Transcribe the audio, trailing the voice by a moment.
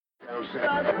Hello,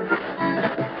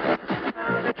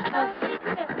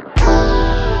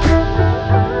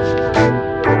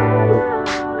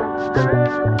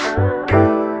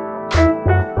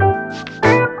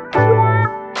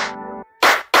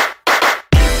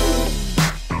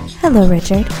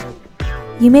 Richard.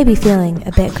 You may be feeling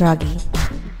a bit groggy.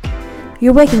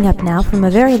 You're waking up now from a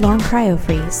very long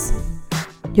cryo-freeze.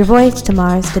 Your voyage to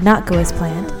Mars did not go as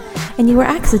planned, and you were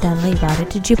accidentally routed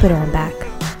to Jupiter and back.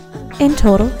 In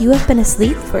total, you have been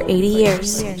asleep for 80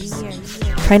 years.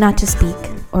 Try not to speak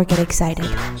or get excited.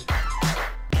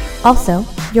 Also,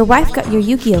 your wife got your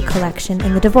Yu-Gi-Oh collection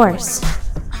in the divorce.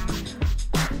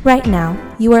 Right now,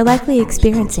 you are likely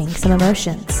experiencing some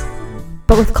emotions.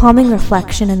 But with calming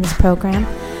reflection in this program,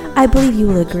 I believe you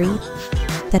will agree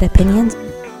that opinions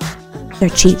are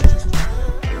cheap.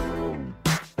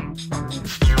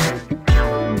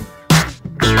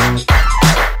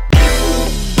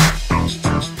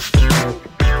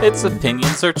 It's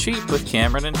Opinions Are Cheap with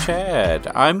Cameron and Chad.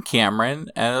 I'm Cameron,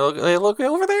 and look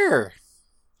over there.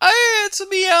 Hey, it's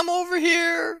me, I'm over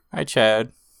here. Hi,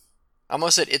 Chad. I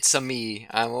almost said it's a me,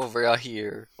 I'm over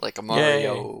here, like a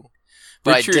Mario. Yay.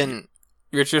 But Richard, I didn't.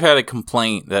 Richard had a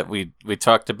complaint that we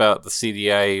talked about the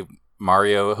CDI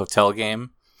Mario hotel game,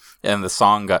 and the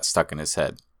song got stuck in his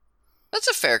head. That's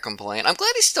a fair complaint. I'm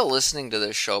glad he's still listening to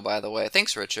this show, by the way.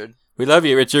 Thanks, Richard. We love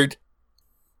you, Richard.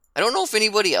 I don't know if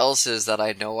anybody else is that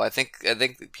I know. I think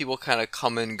people kind of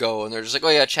come and go, and they're just like, oh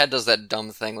yeah, Chad does that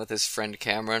dumb thing with his friend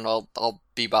Cameron. I'll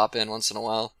bebop in once in a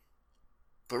while.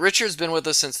 But Richard's been with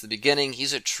us since the beginning.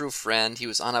 He's a true friend. He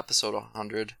was on episode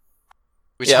 100.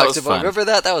 We talked about, remember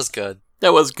that? That was good.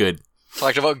 That was good.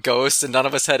 Talked about ghosts, and none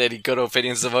of us had any good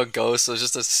opinions about ghosts. It was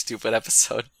just a stupid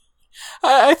episode.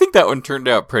 I think that one turned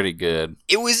out pretty good.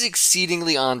 It was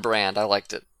exceedingly on brand. I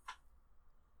liked it.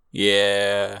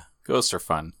 Yeah, ghosts are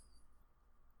fun.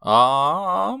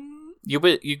 You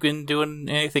been doing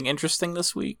anything interesting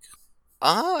this week?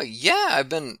 Yeah, I've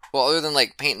been, well, other than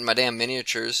like painting my damn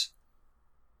miniatures,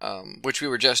 which we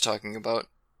were just talking about.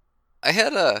 I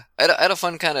had a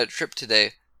fun kind of trip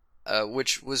today,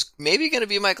 which was maybe going to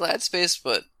be my glad space,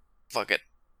 but fuck it.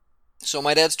 So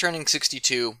my dad's turning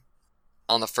 62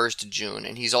 on the 1st of June,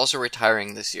 and he's also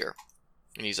retiring this year.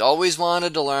 And he's always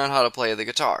wanted to learn how to play the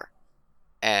guitar.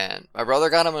 And my brother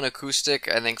got him an acoustic,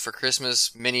 I think, for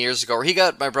Christmas many years ago. Or he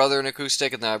got my brother an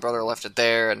acoustic, and then my brother left it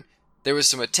there, and there was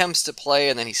some attempts to play,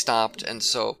 and then he stopped, and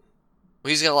so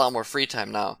he's got a lot more free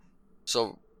time now.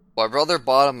 So my brother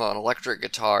bought him an electric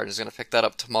guitar, and he's going to pick that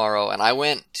up tomorrow, and I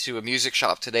went to a music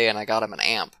shop today, and I got him an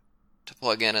amp to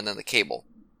plug in, and then the cable.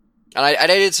 And I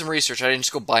did some research. I didn't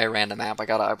just go buy a random amp. I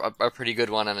got a pretty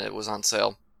good one, and it was on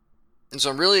sale. And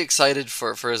so I'm really excited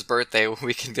for his birthday when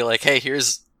we can be like, hey,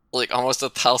 here's like almost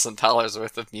 $1,000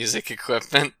 worth of music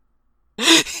equipment.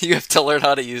 You have to learn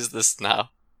how to use this now,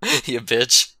 you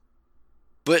bitch.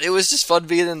 But it was just fun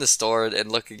being in the store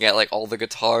and looking at like all the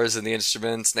guitars and the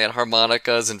instruments, and they had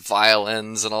harmonicas and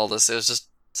violins and all this. It's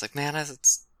like, man,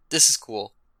 this is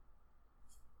cool.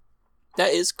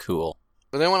 That is cool.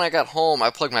 But then when I got home,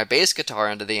 I plugged my bass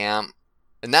guitar into the amp,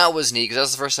 and that was neat, because that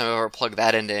was the first time I ever plugged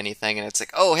that into anything, and it's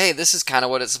like, oh, hey, this is kind of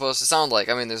what it's supposed to sound like.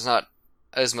 I mean, there's not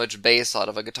as much bass out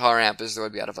of a guitar amp as there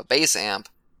would be out of a bass amp,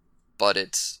 but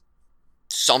it's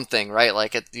something, right?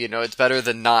 Like, it's better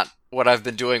than not what I've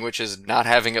been doing, which is not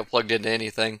having it plugged into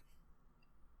anything.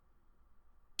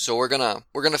 So we're gonna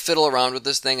fiddle around with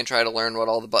this thing and try to learn what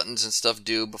all the buttons and stuff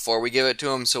do before we give it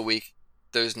to him, so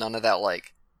there's none of that,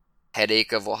 like,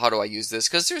 headache of, well, how do I use this?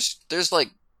 Because there's like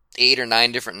 8 or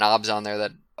 9 different knobs on there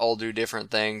that all do different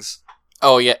things.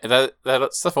 Oh yeah,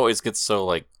 that stuff always gets so,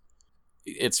 like,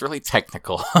 it's really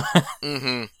technical.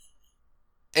 Mm-hmm.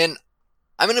 And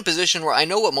I'm in a position where I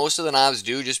know what most of the knobs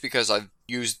do just because I've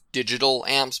used digital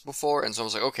amps before, and so I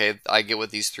was like, okay, I get what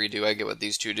these 3 do, I get what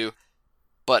these 2 do.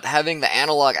 But having the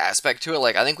analog aspect to it,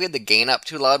 like, I think we had the gain up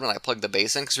too loud when I plugged the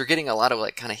bass in, because we're getting a lot of,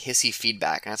 like, kind of hissy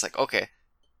feedback, and it's like, okay,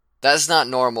 that's not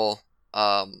normal.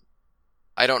 I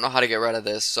don't know how to get rid of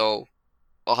this, so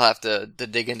I'll have to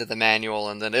dig into the manual,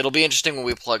 and then it'll be interesting when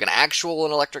we plug an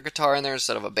electric guitar in there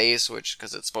instead of a bass,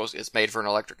 because it's made for an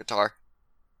electric guitar.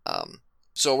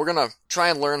 So we're gonna try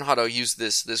and learn how to use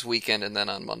this weekend, and then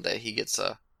on Monday he gets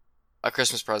a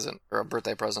Christmas present, or a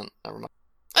birthday present. Never mind.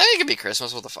 I think it could be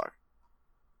Christmas. What the fuck?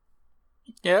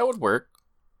 Yeah, it would work.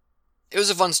 It was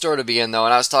a fun store to be in, though,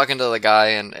 and I was talking to the guy,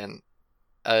 and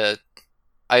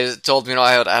I told him,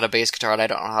 I had a bass guitar and I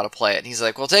don't know how to play it. And he's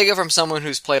like, well, take it from someone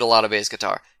who's played a lot of bass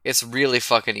guitar. It's really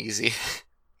fucking easy.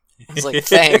 I was like,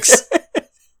 thanks.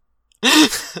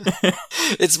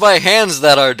 It's my hands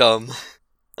that are dumb.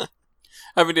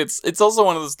 I mean, it's also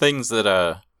one of those things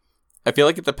that I feel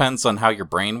like it depends on how your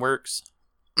brain works.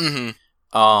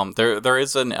 Mm-hmm. There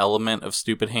is an element of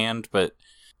stupid hand, but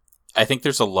I think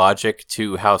there's a logic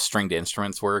to how stringed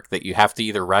instruments work that you have to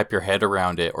either wrap your head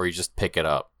around it or you just pick it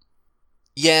up.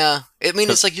 Yeah, I mean,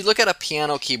 it's like you look at a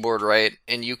piano keyboard, right,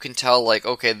 and you can tell, like,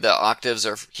 okay, the octaves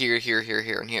are here, here, here,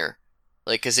 here, and here,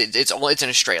 like, because it's in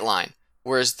a straight line.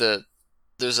 Whereas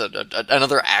there's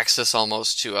another axis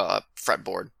almost to a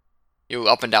fretboard, you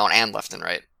up and down and left and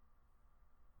right.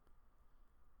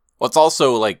 Well, it's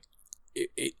also like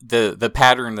the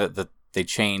pattern that they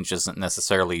change isn't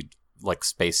necessarily like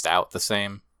spaced out the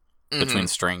same between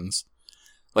strings.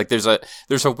 Like there's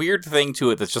a weird thing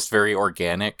to it that's just very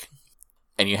organic.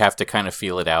 And you have to kind of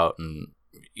feel it out, and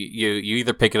you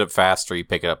either pick it up fast or you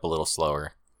pick it up a little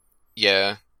slower.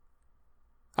 Yeah.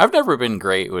 I've never been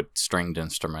great with stringed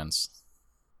instruments.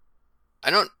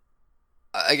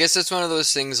 I guess it's one of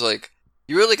those things, like,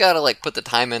 you really gotta, like, put the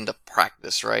time into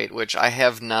practice, right? Which I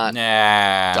have not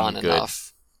done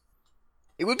enough.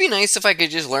 It would be nice if I could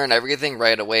just learn everything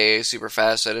right away super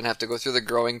fast so I didn't have to go through the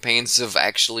growing pains of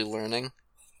actually learning.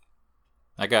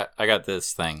 I got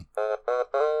this thing.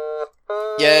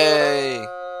 Yay!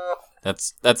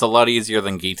 That's a lot easier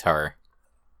than guitar.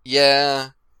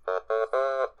 Yeah.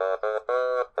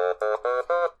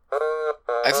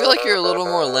 I feel like you're a little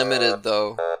more limited,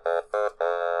 though.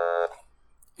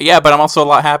 Yeah, but I'm also a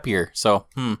lot happier, so,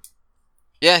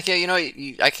 Yeah, you know,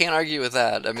 I can't argue with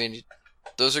that. I mean,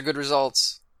 those are good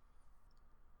results.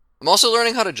 I'm also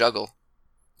learning how to juggle.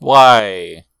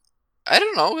 Why? I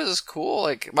don't know, it's cool.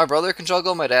 Like, my brother can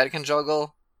juggle, my dad can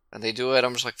juggle, and they do it.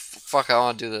 I'm just like, fuck, I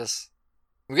want to do this.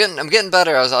 I'm getting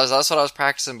better. That's what I was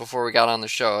practicing before we got on the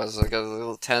show. I was like,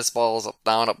 little tennis balls, up,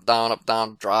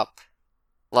 down, drop.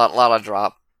 Lot of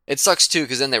drop. It sucks too,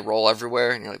 because then they roll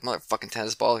everywhere, and you're like, motherfucking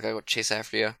tennis ball, I gotta go chase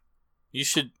after you. You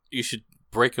should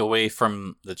break away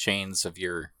from the chains of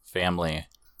your family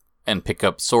and pick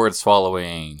up sword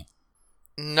swallowing.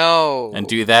 No. And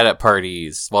do that at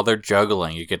parties while they're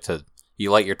juggling. You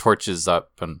light your torches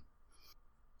up, and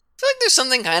I feel like there's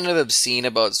something kind of obscene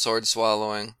about sword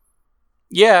swallowing.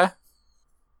 yeah,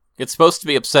 it's supposed to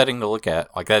be upsetting to look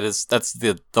at. Like that's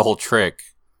the whole trick.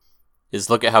 Is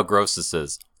look at how gross this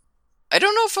is. I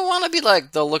don't know if I want to be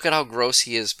like the look at how gross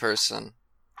he is person.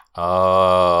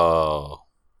 Oh.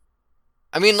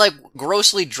 I mean, like,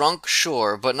 grossly drunk,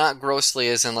 sure, but not grossly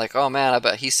as in like, oh man, I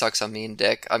bet he sucks a mean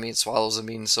dick. I mean, swallows a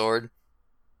mean sword.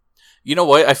 You know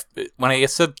what? When I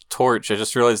said torch, I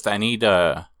just realized I need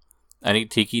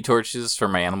tiki torches for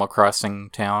my Animal Crossing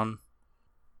town.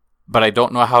 But I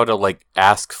don't know how to, like,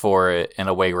 ask for it in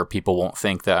a way where people won't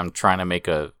think that I'm trying to make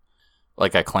a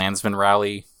Klansman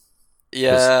rally.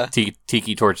 Yeah.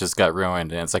 Tiki torches got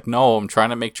ruined, and it's like, no, I'm trying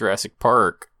to make Jurassic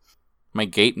Park. My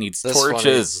gate needs That's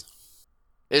torches. Funny.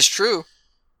 It's true.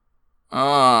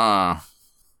 I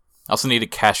also need a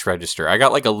cash register. I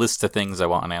got, like, a list of things I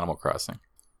want on Animal Crossing.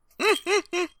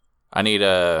 I need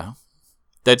a...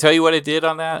 Did I tell you what I did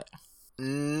on that?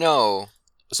 No.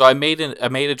 So I made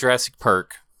a Jurassic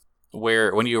Park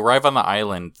where when you arrive on the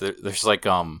island, there's like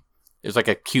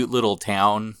a cute little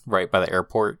town right by the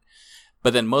airport,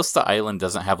 but then most of the island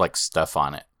doesn't have like stuff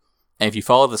on it. And if you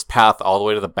follow this path all the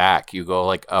way to the back, you go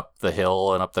like up the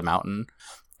hill and up the mountain,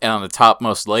 and on the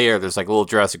topmost layer there's like little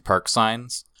Jurassic Park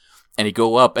signs, and you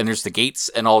go up and there's the gates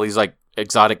and all these like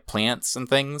exotic plants and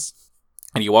things,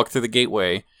 and you walk through the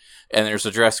gateway, and there's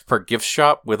a Jurassic Park gift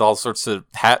shop with all sorts of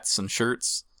hats and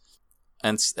shirts.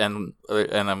 And I'm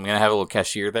gonna have a little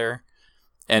cashier there,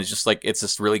 and it's just like it's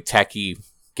this really tacky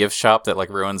gift shop that like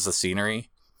ruins the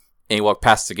scenery. And you walk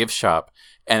past the gift shop,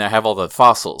 and I have all the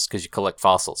fossils because you collect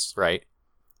fossils, right?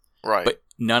 Right. But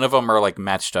none of them are like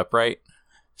matched up right.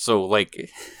 So like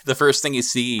the first thing you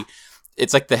see,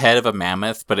 it's like the head of a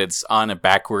mammoth, but it's on a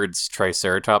backwards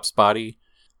Triceratops body,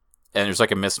 and there's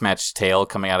like a mismatched tail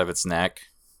coming out of its neck.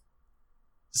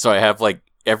 So I have like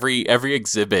every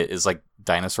exhibit is like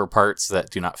dinosaur parts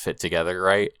that do not fit together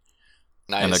right.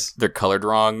 Nice. And they're colored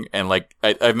wrong, and like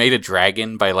I made a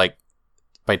dragon by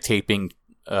taping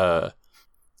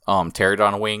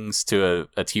pterodon wings to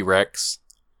a T-Rex.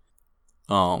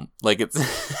 Like it's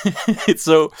it's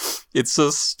so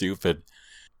stupid.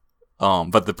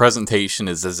 But the presentation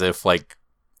is as if like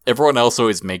everyone else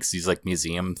always makes these like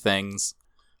museum things.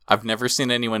 I've never seen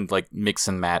anyone like mix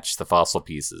and match the fossil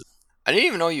pieces. I didn't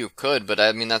even know you could, but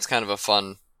I mean, that's kind of a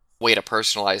fun way to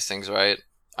personalize things, right?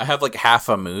 I have like half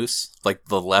a moose, like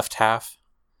the left half.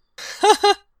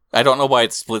 I don't know why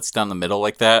it splits down the middle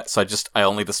like that, so I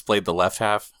only displayed the left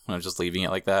half, and I'm just leaving it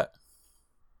like that.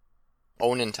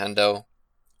 Oh, Nintendo.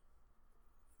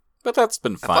 But that's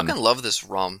been fun. I fucking love this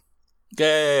rum.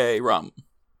 Yay, rum.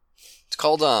 It's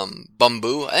called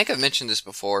Bamboo. I think I've mentioned this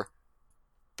before,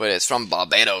 but it's from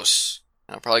Barbados.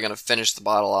 And I'm probably gonna finish the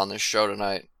bottle on this show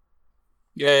tonight.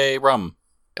 Yay, rum.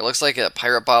 It looks like a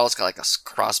pirate bottle. It's got like a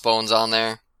crossbones on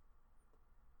there.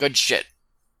 Good shit.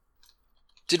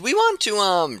 Did we want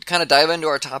to kind of dive into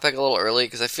our topic a little early?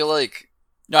 Because I feel like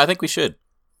No, I think we should.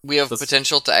 we have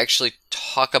potential to actually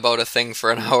talk about a thing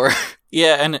for an hour.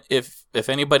 Yeah, and if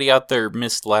anybody out there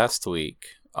missed last week,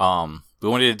 we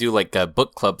wanted to do like a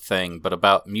book club thing, but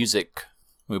about music.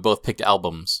 We both picked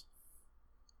albums.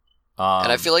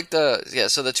 And I feel like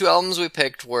so the two albums we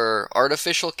picked were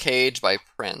Artificial Cage by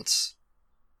Prince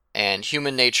and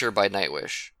Human Nature by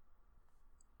Nightwish.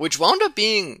 Which wound up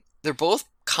being, they're both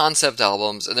concept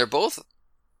albums, and they're both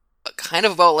kind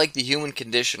of about like the human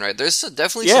condition, right? There's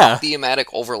definitely some thematic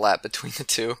overlap between the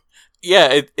two.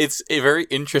 Yeah, it's very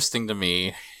interesting to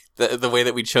me, the way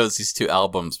that we chose these two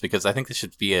albums, because I think this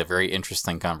should be a very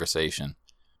interesting conversation.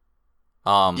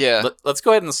 Let's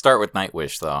go ahead and start with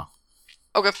Nightwish, though.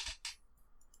 Okay.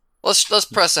 Let's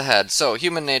press ahead. So,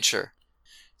 Human Nature.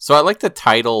 So I like the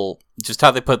title, just how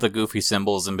they put the goofy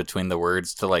symbols in between the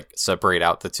words to like separate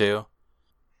out the two.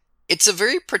 It's a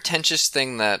very pretentious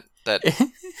thing that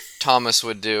Thomas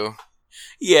would do.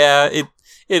 Yeah, it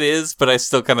is, but I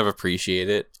still kind of appreciate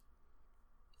it.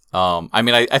 I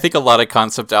mean, I think a lot of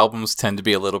concept albums tend to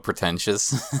be a little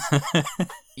pretentious.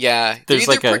 Yeah, they're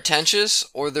either pretentious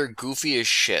or they're goofy as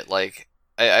shit. Like,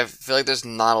 I feel like there's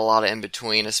not a lot of in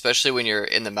between, especially when you're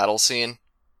in the metal scene.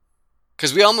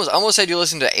 Because we almost had you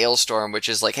listen to Ailstorm, which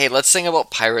is like, hey, let's sing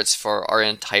about pirates for our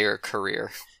entire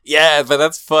career. Yeah, but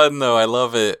that's fun, though. I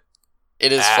love it.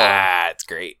 It is fun. It's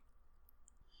great.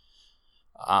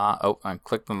 I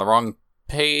clicked on the wrong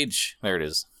page. There it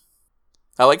is.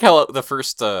 I like how the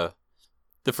first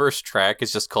track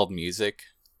is just called Music.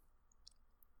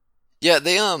 Yeah,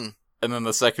 they And then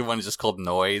the second one is just called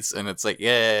Noise, and it's like,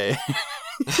 yay.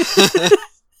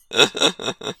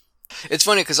 It's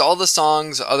funny because all the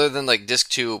songs, other than like disc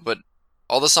 2, but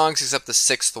all the songs except the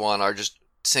 6th one are just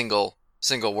single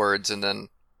words, and then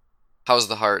How's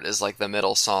the Heart is like the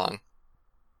middle song.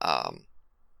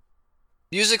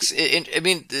 Music's, I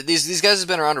mean, these guys have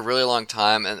been around a really long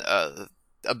time, and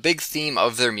a big theme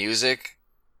of their music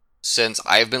since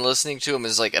I've been listening to them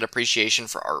is like an appreciation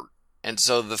for art. And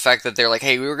so the fact that they're like,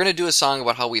 hey, we were gonna do a song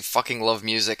about how we fucking love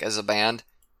music as a band.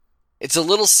 It's a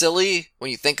little silly when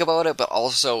you think about it, but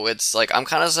also it's like, I'm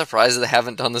kind of surprised that they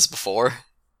haven't done this before.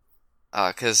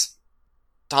 Because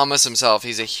Thomas himself,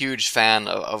 he's a huge fan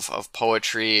of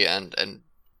poetry and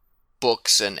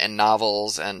books and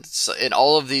novels and in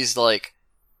all of these like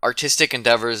artistic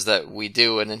endeavors that we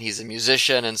do, and then he's a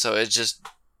musician, and so it's just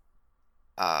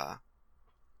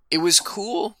it was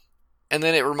cool. And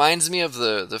then it reminds me of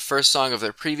the first song of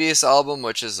their previous album,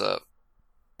 which is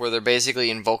where they're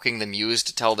basically invoking the muse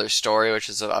to tell their story, which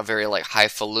is a very like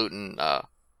highfalutin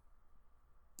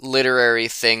literary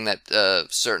thing that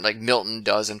certain like Milton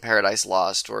does in Paradise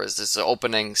Lost, whereas this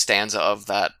opening stanza of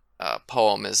that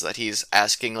poem is that he's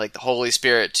asking like the Holy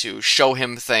Spirit to show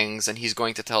him things, and he's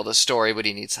going to tell the story, but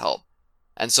he needs help.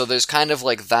 And so there's kind of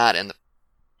like that in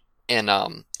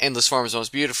Endless Form is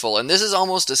Most Beautiful, and this is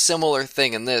almost a similar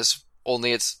thing in this,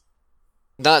 only it's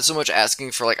not so much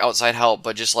asking for like outside help,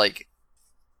 but just like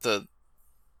the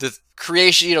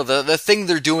creation, you know, the thing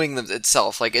they're doing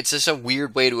itself. Like, it's just a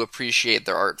weird way to appreciate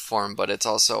their art form, but it's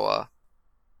also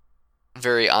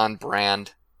very on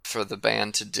brand for the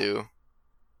band to do.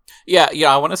 Yeah,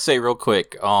 I want to say real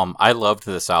quick, I loved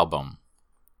this album.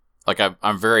 Like,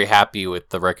 I'm very happy with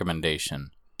the recommendation.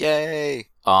 Yay!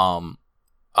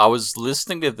 I was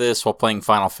listening to this while playing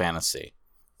Final Fantasy,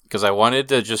 because I wanted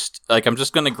to just, like, I'm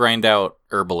just going to grind out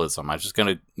herbalism. I'm just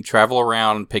going to travel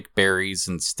around and pick berries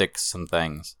and sticks and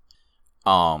things.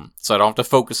 So I don't have to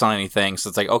focus on anything. So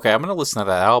it's like, okay, I'm going to listen to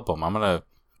that album. I'm going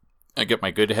to get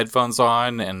my good headphones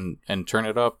on and turn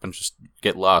it up and just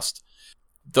get lost.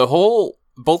 The whole,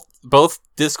 both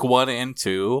disc 1 and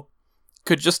 2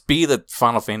 could just be the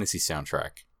Final Fantasy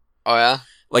soundtrack. Oh, yeah?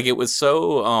 Like, it was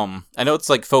so, I know it's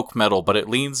like folk metal, but it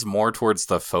leans more towards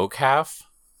the folk half.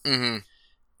 Mm-hmm.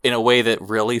 In a way that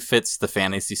really fits the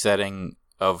fantasy setting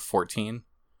of 14.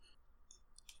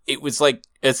 It was like,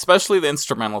 especially the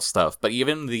instrumental stuff, but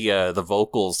even the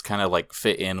vocals kind of like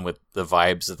fit in with the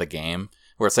vibes of the game.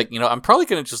 Where it's like, you know, I'm probably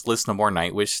gonna just listen to more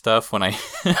Nightwish stuff when I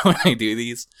when I do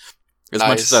these. As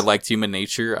much as I liked Human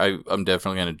Nature, I'm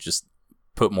definitely gonna just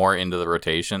put more into the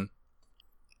rotation.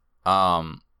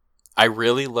 I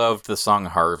really loved the song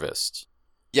Harvest.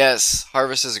 Yes,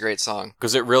 Harvest is a great song.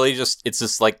 Because it really just, it's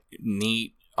just like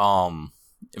neat,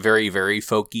 very, very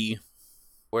folky.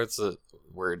 Where's the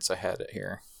words? I had it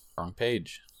here. Wrong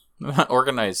page.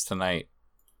 organized tonight.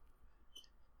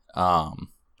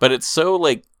 But it's so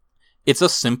like it's so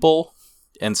simple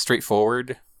and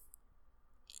straightforward.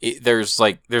 There's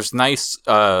nice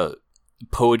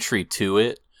poetry to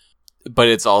it, but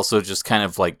it's also just kind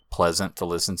of like pleasant to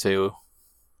listen to.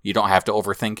 You don't have to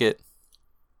overthink it.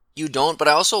 You don't, but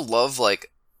I also love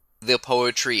like the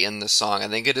poetry in the song. I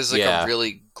think it is like a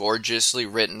really gorgeously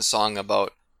written song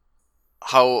about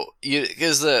how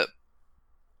because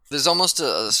there's almost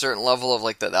a certain level of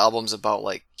like the album's about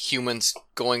like humans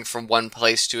going from one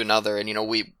place to another, and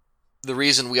the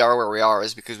reason we are where we are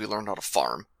is because we learned how to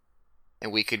farm,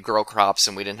 and we could grow crops,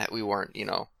 and we weren't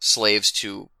slaves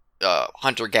to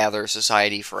hunter-gatherer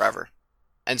society forever.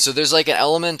 And so there's like an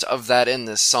element of that in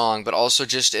this song, but also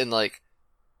just in like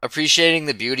appreciating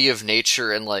the beauty of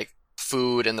nature and like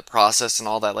food and the process and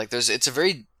all that. Like it's a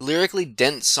very lyrically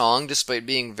dense song despite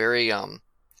being very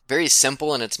very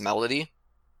simple in its melody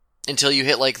until you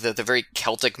hit like the very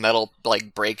Celtic metal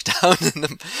like breakdown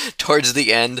towards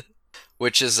the end,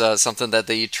 which is something that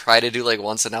they try to do like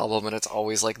once an album, and it's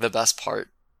always like the best part.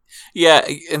 Yeah,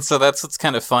 and so that's what's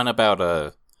kind of fun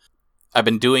about I've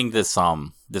been doing this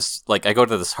like I go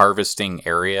to this harvesting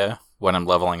area when I'm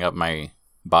leveling up my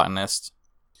botanist,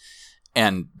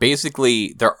 and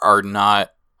basically there are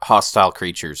not hostile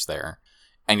creatures there,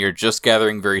 and you're just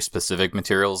gathering very specific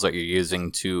materials that you're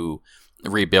using to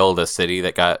rebuild a city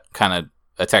that got kind of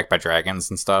attacked by dragons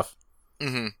and stuff.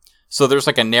 Mm-hmm. So there's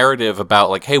like a narrative about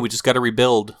like, hey, we just got to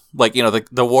rebuild. Like,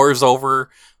 the war is over,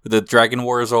 the dragon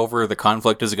war is over, the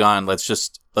conflict is gone.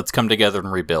 Let's come together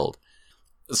and rebuild.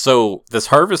 So this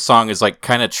harvest song is like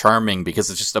kind of charming because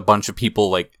it's just a bunch of people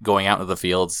like going out into the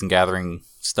fields and gathering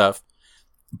stuff.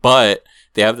 But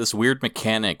they have this weird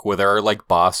mechanic where there are like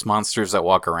boss monsters that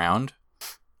walk around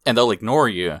and they'll ignore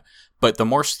you. But the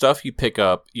more stuff you pick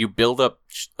up, you build up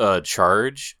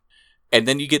charge, and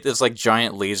then you get this like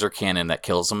giant laser cannon that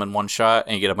kills them in one shot,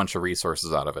 and you get a bunch of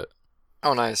resources out of it.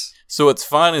 Oh, nice. So what's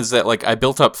fun is that like I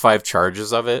built up 5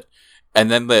 charges of it, and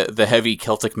then the heavy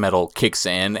Celtic metal kicks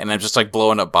in, and I'm just like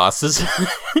blowing up bosses in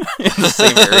the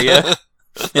same area.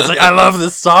 It's like, I love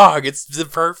this song. It's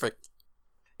perfect.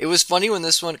 It was funny when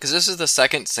this one, because this is the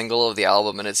second single of the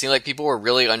album, and it seemed like people were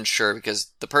really unsure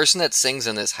because the person that sings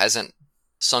in this hasn't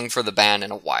sung for the band in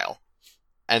a while.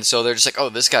 And so they're just like, oh,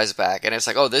 this guy's back. And it's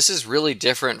like, oh, this is really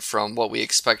different from what we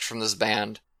expect from this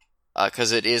band,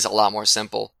 because it is a lot more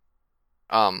simple.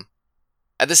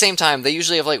 At the same time, they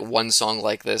usually have like one song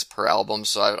like this per album,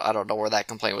 so I don't know where that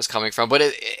complaint was coming from.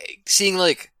 But seeing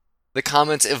like the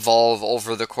comments evolve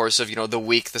over the course of, the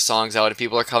week the song's out and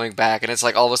people are coming back, and it's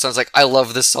like all of a sudden it's like, I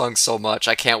love this song so much.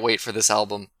 I can't wait for this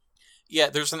album.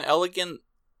 Yeah, there's an elegant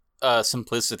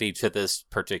simplicity to this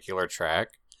particular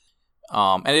track.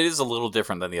 And it is a little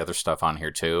different than the other stuff on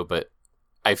here too, but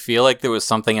I feel like there was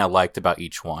something I liked about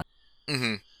each one.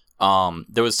 Mm-hmm.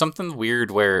 There was something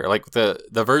weird where like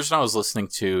the version I was listening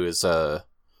to is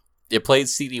it played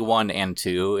CD 1 and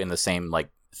 2 in the same like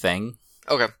thing.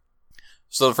 Okay.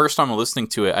 So the first time I'm listening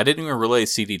to it, I didn't even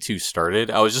realize CD 2 started.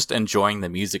 I was just enjoying the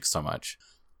music so much.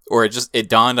 Or it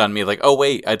dawned on me like, oh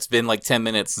wait, it's been like 10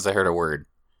 minutes since I heard a word.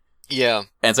 Yeah.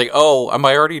 And it's like, oh, am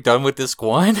I already done with disc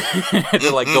 1?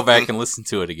 To like go back and listen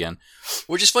to it again.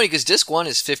 Which is funny because disc 1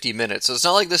 is 50 minutes, so it's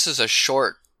not like this is a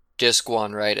short disc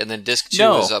 1, right? And then disc 2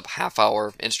 is a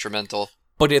half-hour instrumental.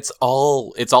 But it's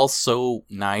all so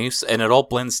nice, and it all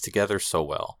blends together so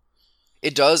well.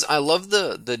 It does. I love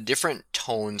the different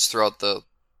tones throughout the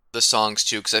songs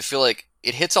too, because I feel like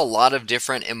it hits a lot of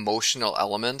different emotional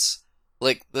elements.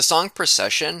 Like the song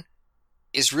Procession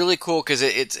is really cool because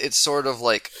it's sort of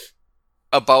like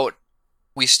about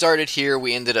we started here,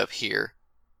 we ended up here.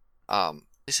 At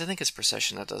least I think it's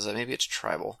Procession that does that. Maybe it's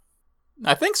Tribal.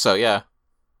 I think so, yeah.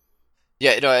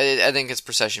 Yeah, no, I think it's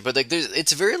Procession. But like,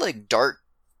 it's a very like dark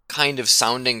kind of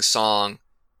sounding song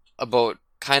about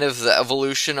kind of the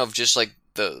evolution of just like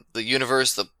the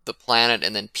universe, the planet,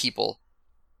 and then people.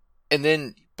 But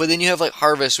then you have like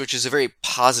Harvest, which is a very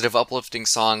positive, uplifting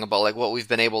song about like what we've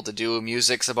been able to do.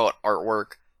 Music's about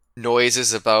artwork. Noise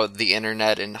is about the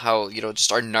internet and how,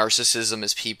 just our narcissism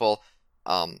as people.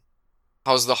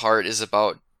 How's the Heart is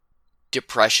about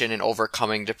depression and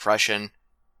overcoming depression.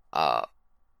 So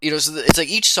it's like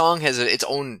each song has its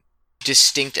own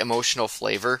distinct emotional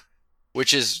flavor,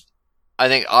 which is, I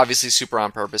think, obviously super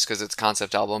on purpose because it's a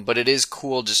concept album, but it is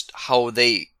cool just how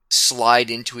they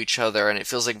slide into each other, and it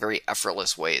feels like very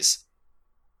effortless ways.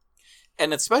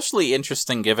 And it's especially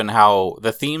interesting given how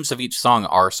the themes of each song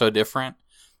are so different.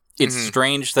 It's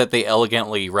strange that they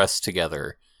elegantly rest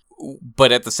together.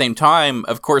 But at the same time,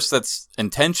 of course, that's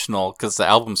intentional because the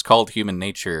album's called Human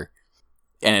Nature.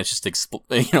 and it's just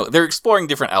they're exploring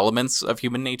different elements of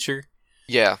human nature,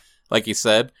 Yeah. like you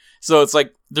said. So it's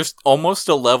like there's almost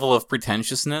a level of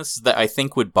pretentiousness that I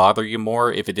think would bother you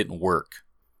more if it didn't work.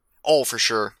 Oh, for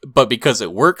sure. But because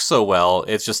it works so well,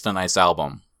 it's just a nice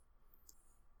album.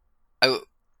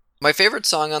 My favorite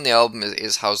song on the album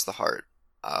is How's the Heart.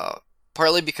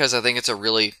 Partly because I think it's a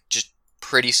really just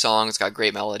pretty song. It's got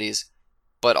great melodies.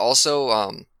 But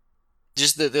also,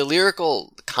 just the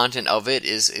lyrical content of it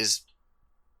is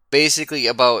basically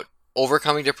about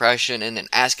overcoming depression and then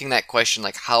asking that question,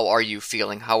 like, how are you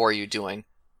feeling? How are you doing?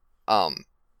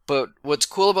 But what's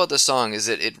cool about this song is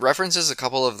it references a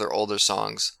couple of their older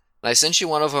songs. And I sent you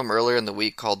one of them earlier in the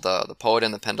week called The Poet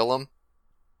and the Pendulum.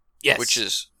 Yes. Which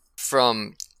is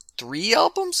from 2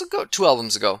 albums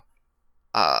ago.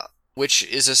 Which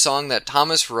is a song that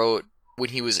Thomas wrote when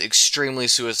he was extremely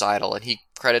suicidal, and he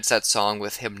credits that song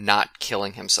with him not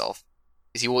killing himself.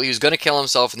 He was going to kill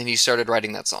himself, and then he started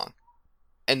writing that song.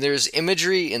 And there's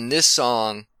imagery in this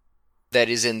song that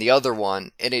is in the other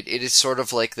one, and it is sort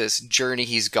of like this journey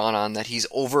he's gone on, that he's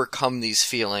overcome these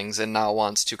feelings and now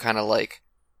wants to kind of like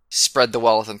spread the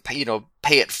wealth and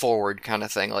pay it forward kind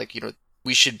of thing. Like,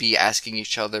 we should be asking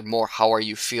each other more, how are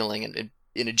you feeling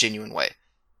in a genuine way.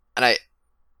 And I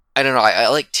don't know, I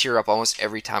like tear up almost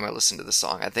every time I listen to the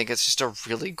song. I think it's just a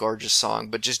really gorgeous song,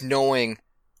 but just knowing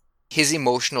his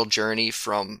emotional journey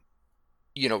from,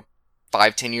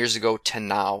 5-10 years ago to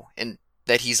now, and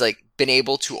that he's like been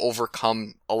able to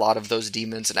overcome a lot of those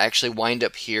demons and actually wind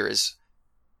up here is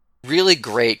really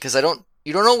great, because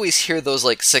you don't always hear those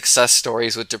like success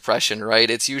stories with depression, right?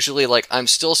 It's usually like, I'm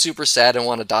still super sad and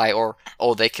want to die, or,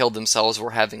 oh, they killed themselves,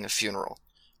 we're having a funeral.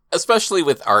 Especially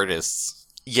with artists.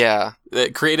 Yeah. The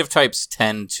creative types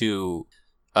tend to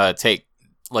take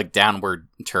like downward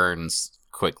turns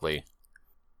quickly.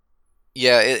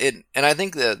 Yeah, and I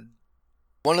think that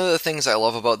one of the things I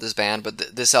love about this band,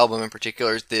 but this album in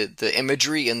particular, is the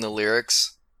imagery in the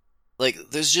lyrics. Like,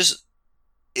 there's just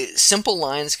simple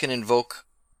lines can invoke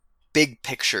big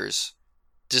pictures.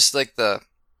 Just like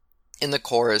in the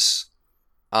chorus,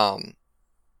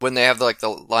 when they have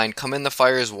the line, "Come in, the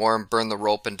fire is warm, burn the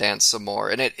rope and dance some more,"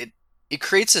 and it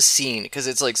creates a scene, because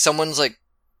it's like someone's like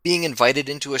being invited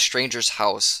into a stranger's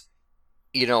house,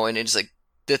 and it's like,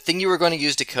 the thing you were going to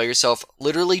use to kill yourself,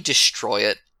 literally destroy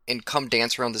it and come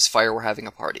dance around this fire, we're having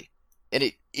a party.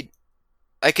 And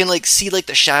I can like see like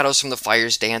the shadows from the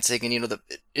fires dancing, and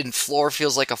and Floor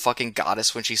feels like a fucking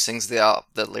goddess when she sings the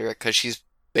lyric, because she's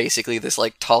basically this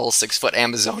like tall 6-foot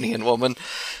Amazonian woman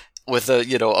with a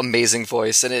amazing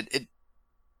voice, and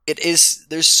it is,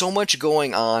 there's so much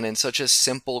going on in such a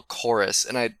simple chorus,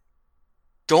 and I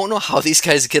don't know how these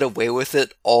guys get away with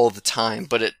it all the time,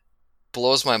 but it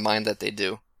blows my mind that they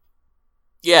do.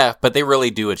 Yeah, but they really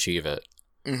do achieve it.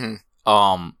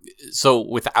 Mm-hmm. So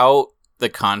without the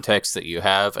context that you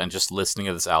have and just listening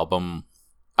to this album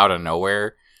out of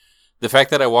nowhere, the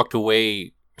fact that I walked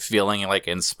away feeling like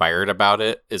inspired about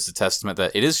it is a testament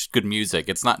that it is good music.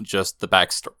 It's not just the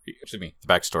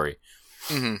backstory.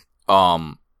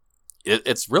 Mm-hmm.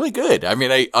 It's really good. I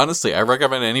mean, I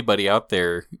recommend anybody out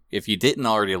there, if you didn't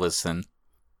already listen,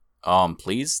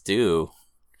 please do.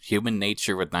 Human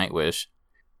Nature with Nightwish.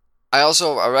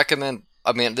 I recommend,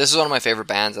 I mean, this is one of my favorite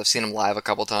bands. I've seen them live a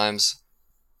couple times.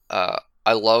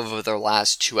 I love their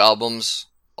last 2 albums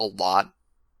a lot.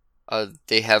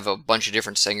 They have a bunch of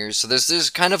different singers. So there's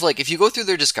kind of like, if you go through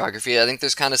their discography, I think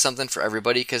there's kind of something for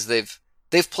everybody, because they've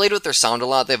played with their sound a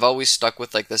lot. They've always stuck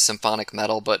with like the symphonic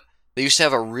metal, but they used to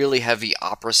have a really heavy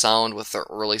opera sound with their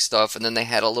early stuff, and then they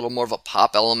had a little more of a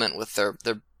pop element with their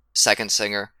second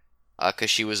singer,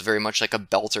 because she was very much like a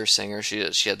belter singer. She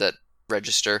had that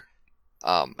register.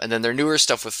 And then their newer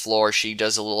stuff with Floor, she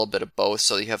does a little bit of both,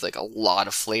 so you have like a lot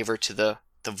of flavor to the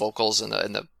vocals and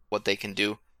the what they can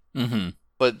do. Mm-hmm.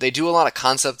 But they do a lot of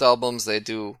concept albums. They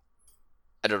do,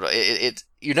 I don't know,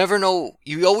 you never know,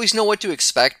 you always know what to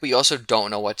expect, but you also don't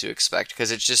know what to expect,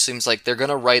 because it just seems like they're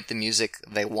gonna write the music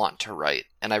they want to write,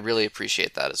 and I really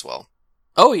appreciate that as well.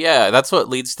 Oh yeah, that's what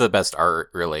leads to the best art,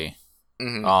 really.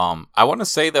 Mm-hmm. I want to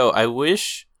say though, I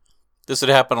wish this would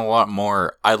happen a lot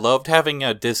more. I loved having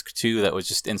a disc too that was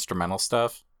just instrumental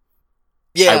stuff.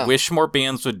 Yeah. I wish more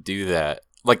bands would do that.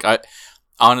 Like,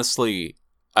 honestly,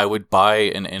 I would buy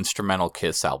an instrumental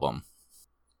Kiss album.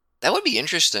 That would be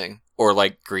interesting. Or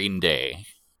like Green Day.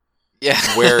 Yeah.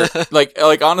 Where like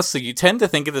honestly, you tend to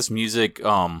think of this music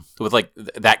with like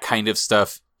that kind of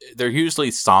stuff. They're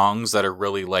usually songs that are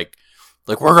really like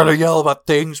we're gonna yell about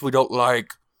things we don't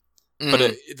like.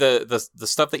 But the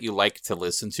stuff that you like to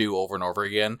listen to over and over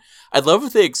again, I'd love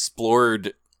if they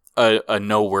explored a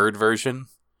no word version,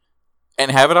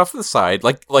 and have it off to the side.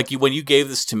 Like when you gave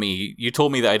this to me, you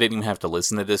told me that I didn't even have to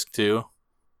listen to disc 2.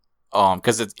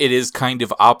 Because it is kind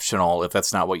of optional if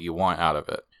that's not what you want out of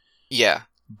it. Yeah.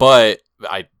 But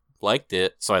I liked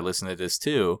it, so I listened to this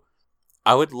too.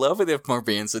 I would love it if more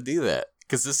bands would do that,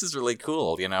 because this is really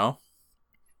cool, you know?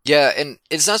 Yeah, and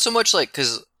it's not so much like,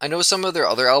 because I know some of their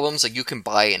other albums, like you can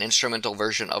buy an instrumental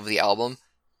version of the album,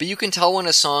 but you can tell when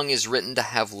a song is written to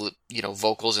have,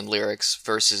 vocals and lyrics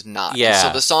versus not. Yeah. And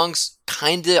so the songs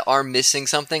kind of are missing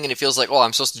something, and it feels like, oh,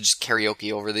 I'm supposed to just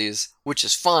karaoke over these, which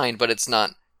is fine, but it's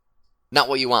not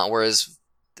what you want, whereas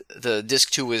the disc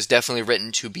 2 was definitely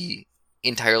written to be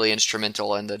entirely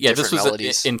instrumental and the different this was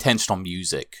melodies. Intentional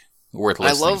music worth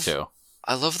listening to.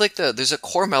 I love there's a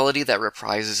core melody that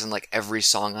reprises in like every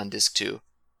song on disc 2,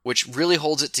 which really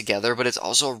holds it together, but it's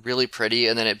also really pretty,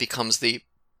 and then it becomes the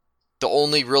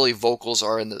only really vocals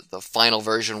are in the final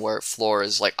version where Floor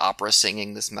is like opera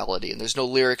singing this melody, and there's no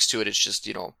lyrics to it, it's just,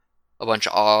 a bunch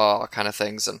of ah kind of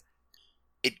things, and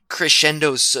it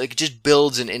crescendos, like, it just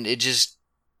builds and it just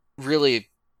really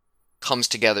comes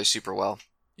together super well.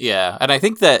 Yeah, and I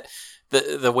think that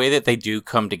the way that they do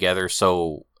come together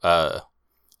so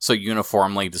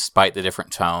uniformly despite the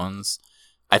different tones,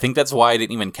 I think that's why I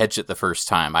didn't even catch it the first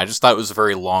time. I just thought it was a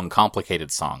very long,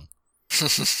 complicated song.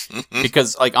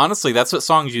 Because, like, honestly, that's what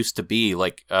songs used to be,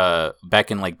 like,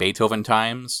 back in, like, Beethoven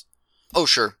times. Oh,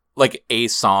 sure. Like, a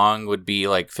song would be,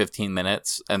 like, 15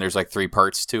 minutes, and there's, like, 3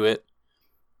 parts to it.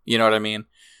 You know what I mean?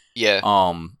 Yeah.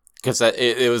 Because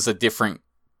it was a different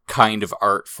kind of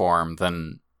art form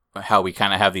than how we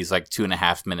kind of have these, like,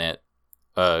 2.5 minute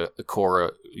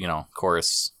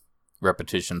chorus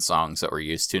repetition songs that we're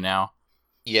used to now.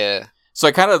 Yeah. So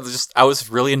I was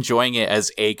really enjoying it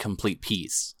as a complete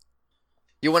piece.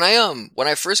 Yeah, when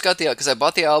I first got because I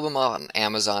bought the album on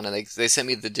Amazon, and they sent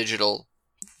me the digital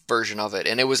version of it,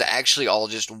 and it was actually all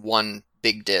just one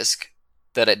big disc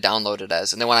that it downloaded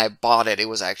as. And then when I bought it, it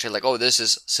was actually like, oh, this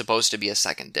is supposed to be a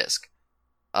second disc.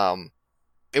 And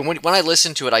when I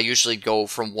listen to it, I usually go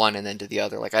from one and then to the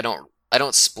other. Like, I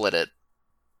don't split it.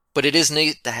 But it is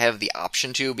neat to have the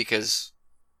option to, because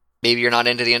maybe you're not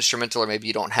into the instrumental, or maybe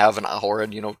you don't have an hour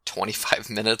and 25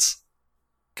 minutes.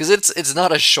 Because it's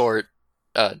not a short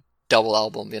double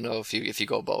album, if you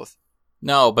go both.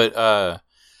 No, but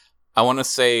I want to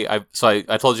say I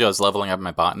told you I was leveling up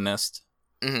my botanist.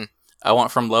 Mm-hmm. I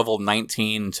went from level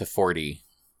 19 to 40.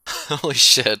 Holy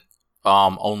shit!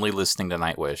 Only listening to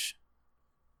Nightwish.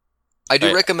 I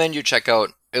do recommend you check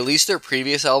out at least their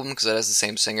previous album, because it has the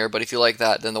same singer. But if you like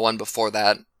that, then the one before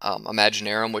that,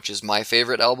 Imaginarum, which is my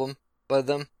favorite album by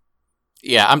them.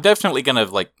 Yeah, I'm definitely gonna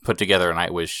like put together a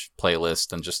Nightwish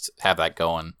playlist and just have that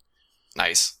going.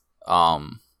 Nice. A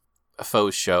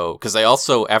faux show, because I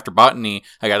also, after botany,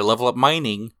 I got to level up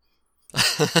mining.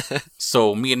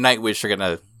 So me and Nightwish are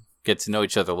gonna get to know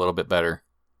each other a little bit better.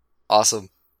 Awesome.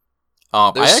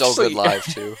 They're so good live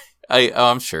too.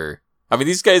 I'm sure. I mean,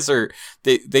 these guys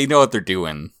they know what they're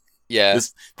doing. Yeah.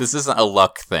 This isn't a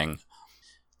luck thing.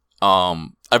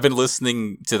 I've been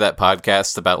listening to that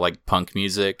podcast about like punk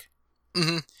music.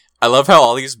 Mm-hmm. I love how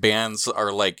all these bands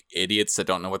are like idiots that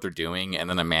don't know what they're doing, and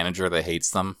then a manager that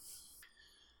hates them.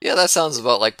 Yeah, that sounds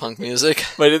about like punk music.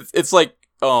 But it's like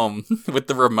with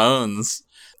the Ramones,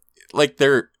 like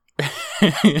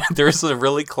there's a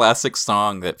really classic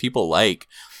song that people like,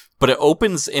 but it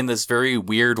opens in this very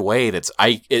weird way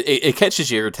it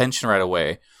catches your attention right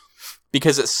away,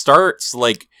 because it starts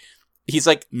like he's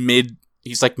like mid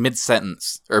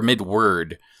sentence or mid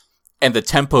word, and the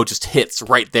tempo just hits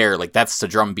right there, like that's the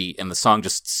drum beat, and the song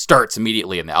just starts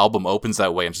immediately, and the album opens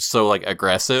that way, and just so like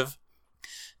aggressive.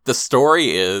 The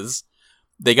story is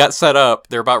they got set up,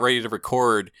 they're about ready to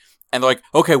record, and they're like,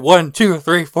 okay, 1, 2,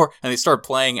 3, 4, and they start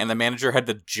playing, and the manager had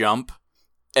to jump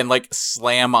and like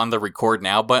slam on the record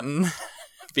now button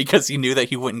because he knew that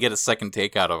he wouldn't get a second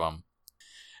take out of him.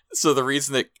 So the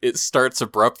reason that it starts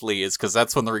abruptly is because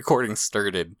that's when the recording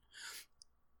started.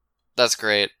 That's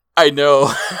great. I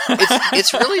know.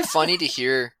 It's really funny to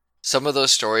hear some of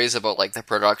those stories about like the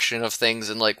production of things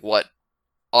and like what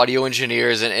audio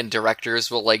engineers and directors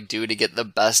will like do to get the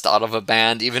best out of a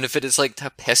band, even if it is like to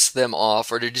piss them off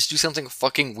or to just do something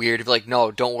fucking weird to be like,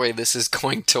 no, don't worry, this is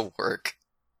going to work.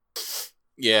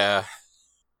 Yeah.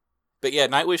 But yeah,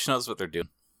 Nightwish knows what they're doing.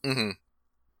 Mm-hmm.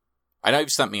 I know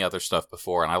you've sent me other stuff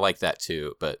before, and I like that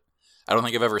too, but I don't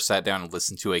think I've ever sat down and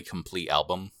listened to a complete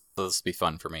album, so this will be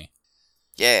fun for me.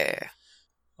 Yeah.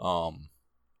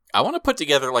 I want to put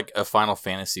together like a Final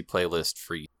Fantasy playlist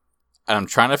for you. And I'm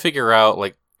trying to figure out,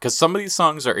 like, because some of these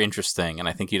songs are interesting, and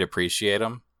I think you'd appreciate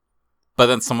them. But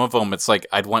then some of them, it's like,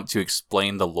 I'd want to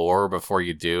explain the lore before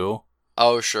you do.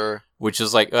 Oh, sure. which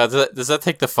is like, does that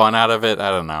take the fun out of it?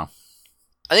 I don't know.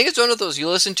 I think it's one of those, you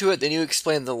listen to it, then you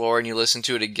explain the lore, and you listen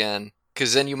to it again.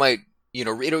 Because then you might, it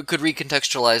could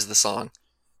recontextualize the song.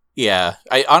 Yeah,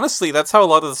 honestly, that's how a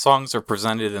lot of the songs are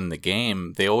presented in the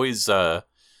game. They always do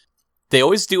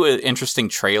an interesting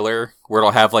trailer where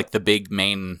it'll have like the big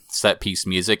main set piece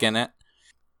music in it.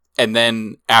 And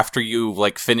then after you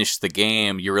like finish the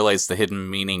game, you realize the hidden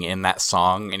meaning in that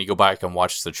song, and you go back and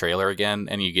watch the trailer again,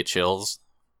 and you get chills.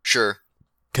 Sure.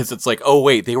 Because it's like, oh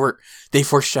wait, they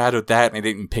foreshadowed that, and I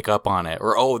didn't pick up on it,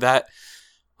 or oh that,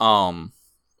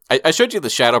 I showed you the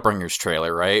Shadowbringers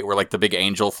trailer, right, where like the big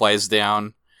angel flies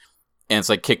down, and it's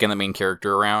like kicking the main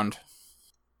character around.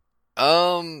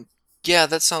 Yeah,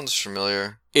 that sounds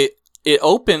familiar. It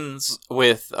opens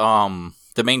with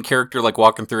the main character like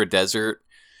walking through a desert.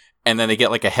 And then they get,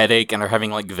 like, a headache, and they're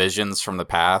having, like, visions from the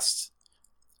past.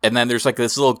 And then there's, like,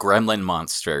 this little gremlin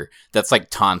monster that's, like,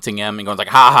 taunting him and going, like,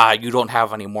 ha, you don't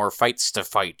have any more fights to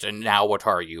fight, and now what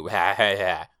are you? Ha,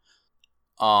 ha,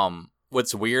 ha.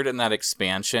 What's weird in that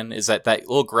expansion is that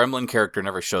little gremlin character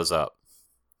never shows up.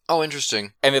 Oh,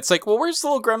 interesting. And it's like, well, where's the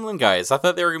little gremlin guys? I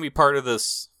thought they were going to be part of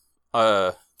this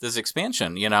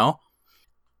expansion, you know?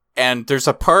 And there's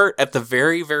a part at the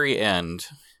very, very end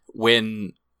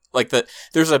when... like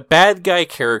there's a bad guy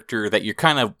character that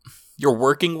you're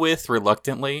working with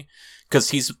reluctantly because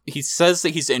he says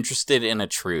that he's interested in a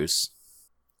truce,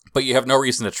 but you have no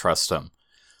reason to trust him.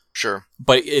 Sure.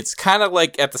 But it's kind of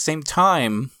like at the same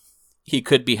time he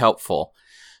could be helpful,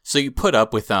 so you put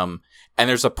up with him. And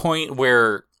there's a point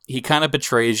where he kind of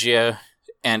betrays you,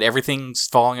 and everything's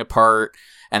falling apart,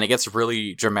 and it gets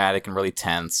really dramatic and really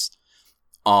tense.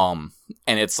 And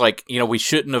it's like, we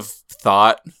shouldn't have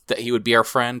thought that he would be our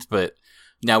friend, but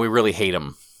now we really hate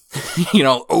him.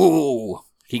 Oh,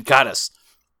 he got us.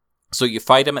 So you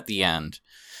fight him at the end,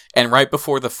 and right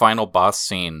before the final boss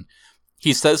scene,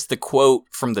 he says the quote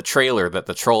from the trailer that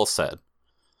the troll said.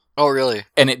 Oh, really?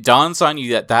 And it dawns on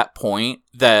you at that point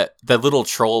that the little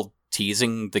troll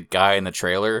teasing the guy in the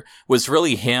trailer was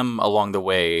really him along the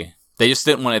way. They just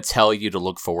didn't want to tell you to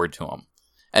look forward to him.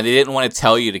 And they didn't want to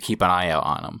tell you to keep an eye out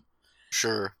on him.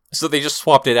 Sure. So they just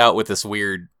swapped it out with this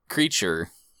weird creature.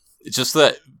 It's just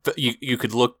that you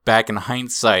could look back in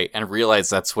hindsight and realize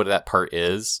that's what that part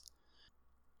is.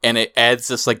 And it adds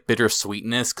this like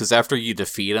bittersweetness, because after you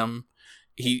defeat him,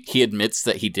 he admits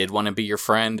that he did want to be your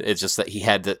friend. It's just that he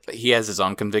has his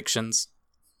own convictions.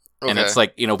 Okay. And it's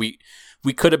like,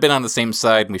 we could have been on the same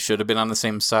side, and we should have been on the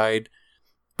same side,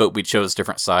 but we chose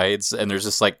different sides. And there's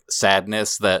this like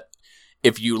sadness that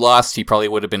if you lost, he probably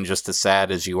would have been just as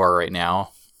sad as you are right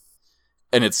now.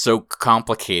 And it's so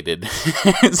complicated.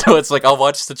 So it's like, I'll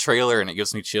watch the trailer and it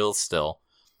gives me chills still.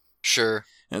 Sure.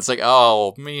 And it's like,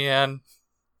 oh, man.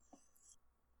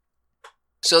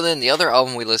 So then the other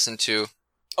album we listened to...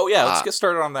 Oh, yeah, let's get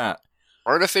started on that.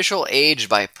 Artificial Age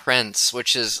by Prince,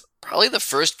 which is probably the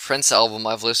first Prince album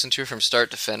I've listened to from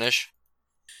start to finish.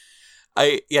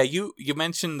 You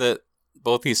mentioned that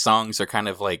both these songs are kind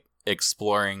of like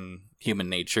exploring human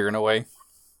nature in a way.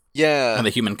 Yeah. And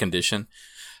the human condition.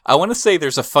 I want to say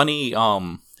there's a funny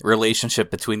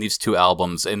relationship between these two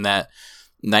albums in that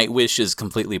Nightwish is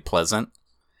completely pleasant.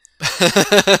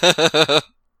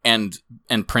 and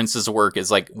Prince's work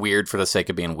is like weird for the sake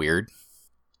of being weird.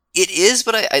 It is,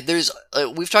 but there's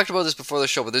we've talked about this before the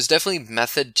show, but there's definitely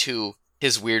method to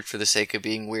his weird for the sake of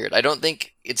being weird. I don't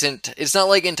think it's not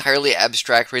like entirely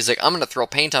abstract where he's like, I'm gonna throw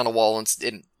paint on a wall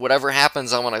and whatever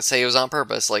happens, I'm gonna say it was on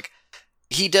purpose. Like,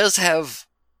 he does have,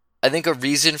 I think, a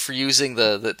reason for using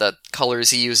the colors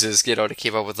he uses, to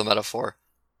keep up with the metaphor.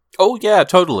 Oh yeah,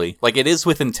 totally. Like, it is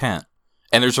with intent,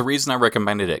 and there's a reason I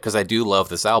recommended it, because I do love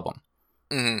this album.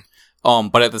 Mm-hmm.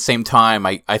 But at the same time,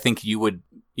 I think you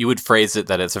would phrase it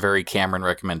that it's a very Cameron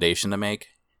recommendation to make.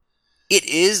 It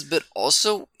is, but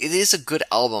also it is a good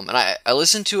album, and I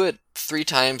listened to it 3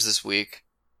 times this week.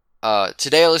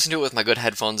 Today I listened to it with my good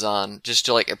headphones on, just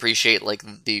to like appreciate like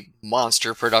the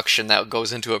monster production that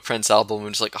goes into a Prince album,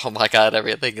 and just like, oh my god,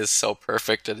 everything is so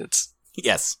perfect, and it's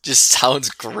just sounds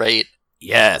great.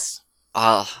 Yes.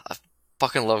 I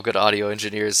fucking love good audio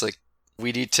engineers. Like,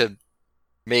 we need to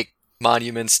make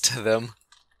monuments to them.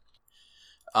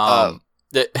 I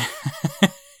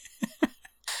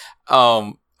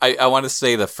want to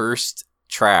say the first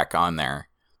track on there,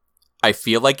 I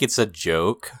feel like it's a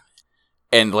joke,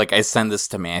 and like I send this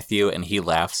to Matthew and he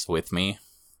laughs with me,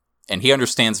 and he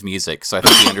understands music, so I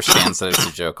think he understands that it's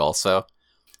a joke also.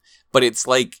 But it's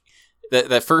like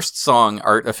that first song,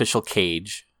 Artificial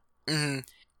Cage. Mm-hmm.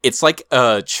 It's like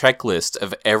a checklist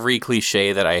of every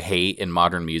cliche that I hate in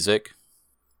modern music,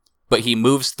 but he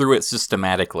moves through it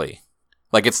systematically.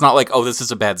 Like, it's not like, oh, this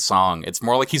is a bad song. It's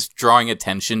more like he's drawing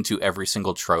attention to every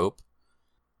single trope.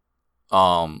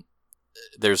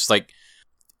 There's like,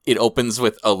 it opens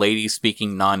with a lady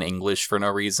speaking non-English for no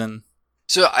reason.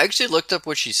 So I actually looked up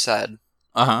what she said.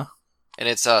 Uh-huh. And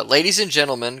it's, ladies and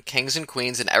gentlemen, kings and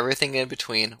queens, and everything in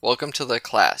between, welcome to the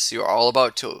class. You are all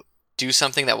about to do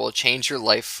something that will change your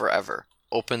life forever.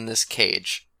 Open this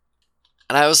cage.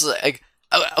 And I was like,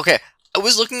 okay, I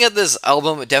was looking at this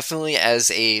album definitely as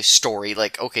a story.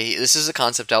 Like, okay, this is a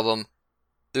concept album.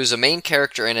 There's a main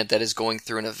character in it that is going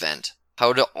through an event.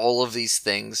 How do all of these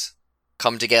things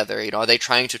come together? You know, are they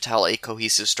trying to tell a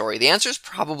cohesive story? The answer is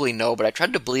probably no, but I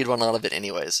tried to bleed one out of it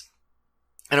anyways.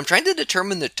 And I'm trying to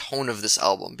determine the tone of this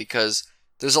album, because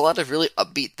there's a lot of really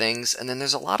upbeat things, and then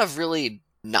there's a lot of really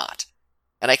not.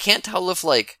 And I can't tell if,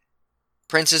 like,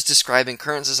 Prince is describing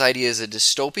current society as a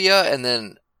dystopia, and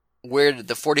then where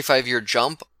the 45-year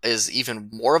jump is even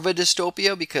more of a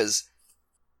dystopia, because,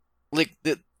 like,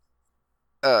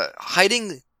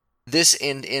 hiding this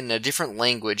in a different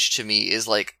language to me is,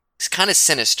 like, it's kind of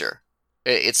sinister.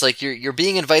 It's like you're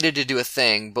being invited to do a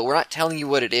thing, but we're not telling you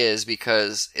what it is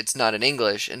because it's not in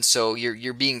English, and so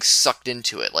you're being sucked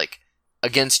into it, like,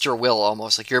 against your will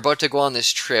almost. Like, you're about to go on this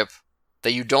trip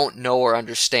that you don't know or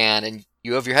understand, and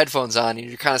you have your headphones on, and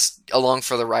you're kind of along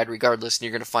for the ride regardless, and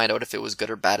you're going to find out if it was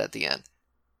good or bad at the end.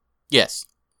 Yes.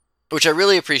 Which I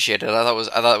really appreciated. I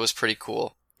thought it was pretty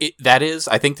cool. That is,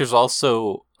 I think there's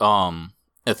also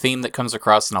a theme that comes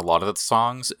across in a lot of the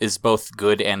songs is both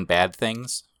good and bad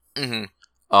things.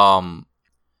 Mm-hmm.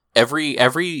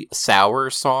 Every sour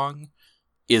song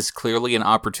is clearly an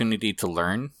opportunity to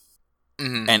learn,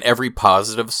 Mm-hmm. and every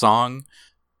positive song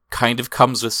kind of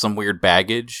comes with some weird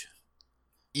baggage.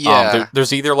 Yeah.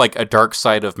 There's either like a dark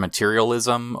side of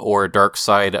materialism or a dark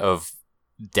side of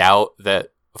doubt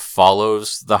that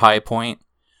follows the high point,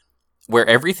 where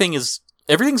everything's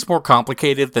more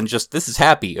complicated than just this is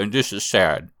happy and this is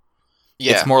sad.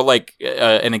 Yeah. It's more like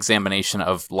an examination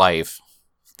of life.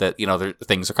 That, you know,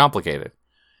 things are complicated.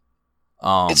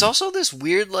 It's also this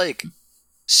weird, like,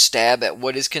 stab at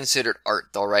what is considered art,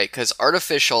 though, right? Because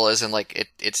artificial isn't like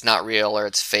it's not real or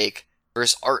it's fake.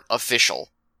 There's art official,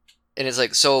 and it's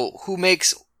like, so who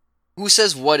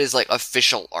says what is like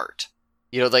official art?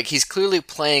 You know, like, he's clearly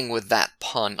playing with that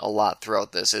pun a lot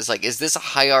throughout this. It's like, is this a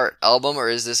high art album or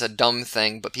is this a dumb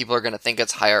thing? But people are gonna think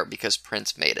it's high art because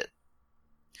Prince made it.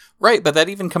 Right, but that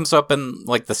even comes up in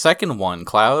like the second one,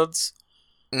 Clouds.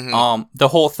 Mm-hmm. The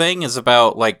whole thing is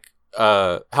about like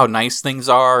how nice things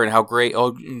are and how great.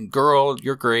 Oh, girl,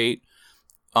 you're great.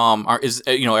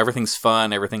 Everything's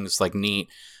fun, everything's like neat.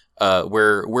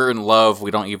 We're in love.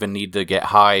 We don't even need to get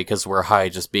high because we're high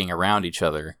just being around each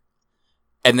other.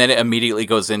 And then it immediately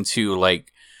goes into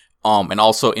like, and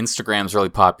also Instagram's really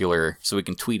popular, so we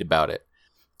can tweet about it.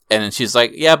 And then she's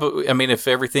like, yeah, but I mean, if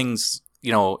everything's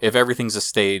a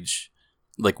stage,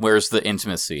 like, where's the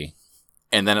intimacy?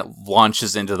 And then it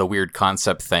launches into the weird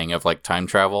concept thing of, like, time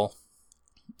travel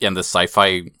and the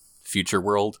sci-fi future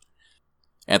world.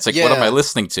 And it's like, What am I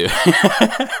listening to?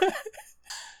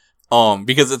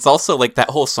 Because it's also, like, that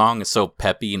whole song is so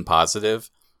peppy and positive.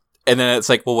 And then it's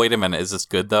like, well, wait a minute, is this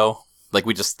good, though? Like,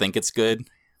 we just think it's good?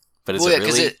 But is it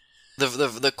really?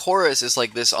 The chorus is,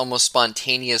 like, this almost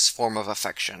spontaneous form of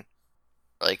affection.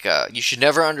 Like, you should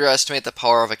never underestimate the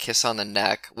power of a kiss on the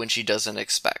neck when she doesn't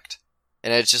expect.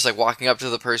 And it's just like walking up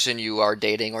to the person you are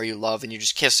dating or you love and you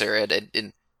just kiss her,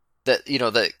 and that, you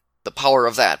know, the power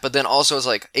of that. But then also it's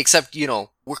like, except, you know,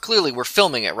 we're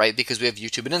filming it, right? Because we have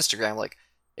YouTube and Instagram, like,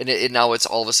 and now it's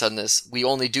all of a sudden this, we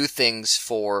only do things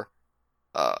for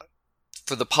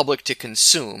the public to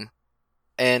consume.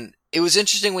 And it was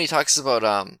interesting when he talks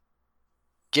about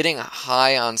getting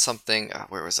high on something,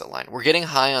 where was that line? We're getting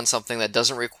high on something that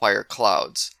doesn't require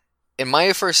clouds. And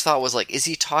my first thought was, like, is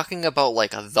he talking about,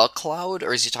 like, the cloud?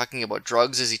 Or is he talking about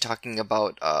drugs? Is he talking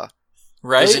about,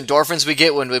 right? Those endorphins we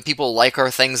get when people like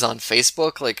our things on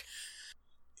Facebook? Like,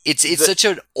 it's such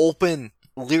an open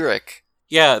lyric.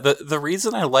 Yeah, the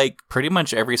reason I like pretty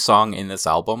much every song in this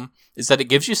album is that it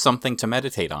gives you something to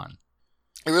meditate on.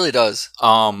 It really does.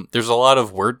 There's a lot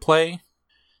of wordplay.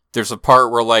 There's a part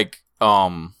where, like,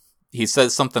 he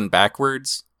says something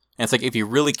backwards. And it's like, if you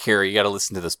really care, you gotta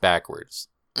listen to this backwards.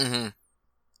 Mm-hmm.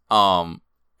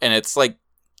 And it's like,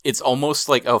 it's almost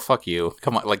like, oh, fuck you.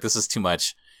 Come on, like, this is too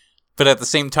much. But at the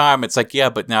same time, it's like, yeah,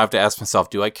 but now I have to ask myself,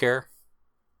 do I care?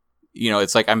 You know,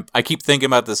 it's like, I keep thinking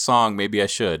about this song, maybe I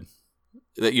should.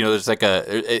 You know, there's like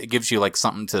it gives you like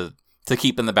something to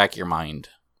keep in the back of your mind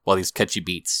while these catchy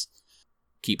beats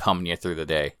keep humming you through the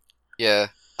day. Yeah.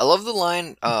 I love the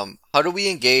line, how do we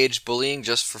engage bullying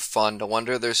just for fun? No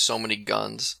wonder there's so many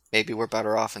guns. Maybe we're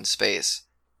better off in space.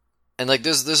 And like,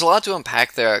 there's a lot to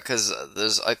unpack there, because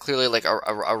there's clearly like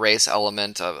a race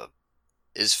element of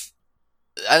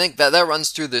I think that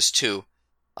runs through this too.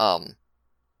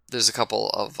 There's a couple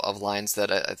of lines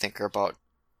that I think are about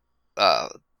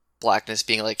blackness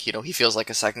being like, he feels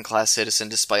like a second-class citizen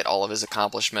despite all of his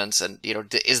accomplishments, and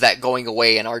is that going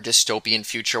away in our dystopian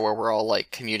future where we're all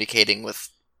like communicating with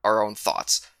our own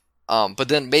thoughts? But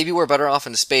then maybe we're better off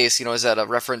in space. Is that a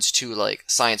reference to like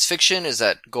science fiction? Is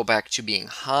that go back to being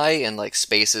high and like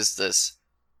space is this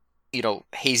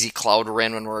hazy cloud we're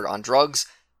in when we're on drugs?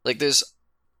 Like there's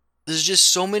just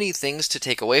so many things to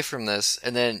take away from this,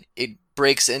 and then it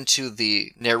breaks into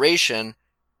the narration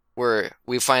where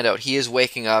we find out he is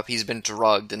waking up, he's been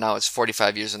drugged, and now it's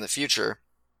 45 years in the future.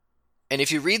 And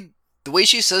if you read the way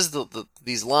she says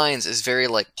these lines is very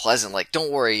like pleasant, like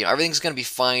don't worry, everything's gonna be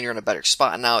fine, you're in a better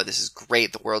spot now, this is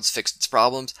great, the world's fixed its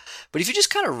problems. But if you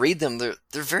just kind of read them, they're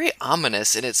very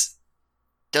ominous, and it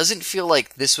doesn't feel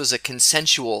like this was a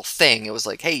consensual thing. It was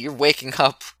like, hey, you're waking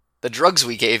up, the drugs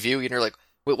we gave you, and you're like,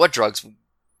 wait, what drugs?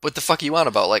 What the fuck are you on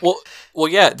about? Like, well,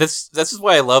 yeah. This is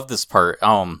why I love this part.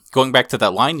 Going back to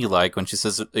that line you like when she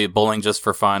says bowling just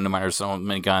for fun, no matter so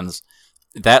many guns.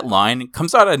 That line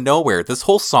comes out of nowhere. This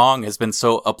whole song has been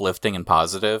so uplifting and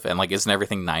positive, and like, isn't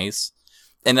everything nice?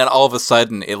 And then all of a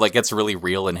sudden, it like gets really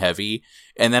real and heavy.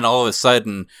 And then all of a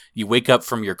sudden, you wake up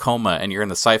from your coma and you're in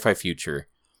the sci-fi future,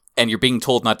 and you're being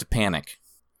told not to panic.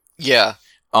 Yeah.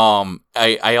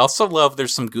 I also love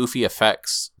there's some goofy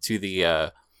effects to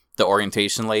the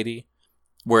orientation lady,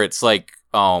 where it's like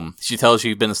she tells you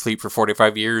you've been asleep for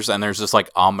 45 years, and there's this like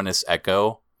ominous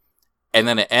echo, and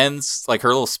then it ends, like her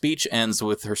little speech ends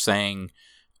with her saying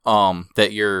that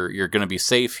you're gonna be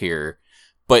safe here,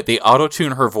 but they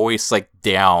auto-tune her voice like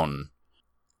down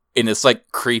in this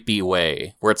like creepy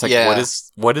way where it's like,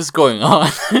 what is going on?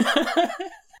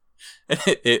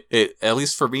 it at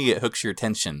least for me, it hooks your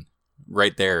attention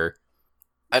right there.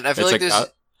 And I feel like there's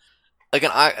like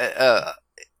an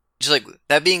just like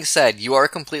that being said, you are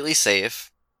completely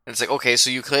safe. And it's like, okay,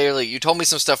 so you told me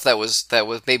some stuff that was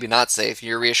maybe not safe.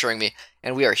 You're reassuring me,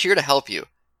 and we are here to help you.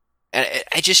 And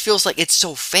it just feels like it's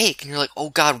so fake, and you're like,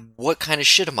 oh god, what kind of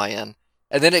shit am I in?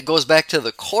 And then it goes back to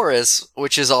the chorus,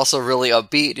 which is also really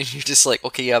upbeat, and you're just like,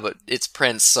 okay, yeah, but it's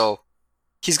Prince, so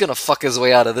he's gonna fuck his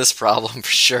way out of this problem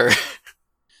for sure.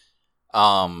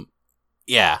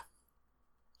 Yeah.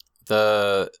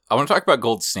 I want to talk about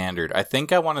Gold Standard. I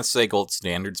think I want to say Gold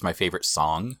Standard's my favorite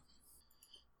song.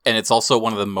 And it's also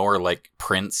one of the more, like,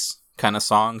 Prince kind of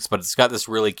songs, but it's got this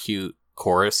really cute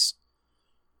chorus.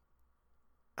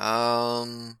 I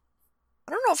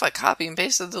don't know if I copy and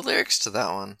pasted the lyrics to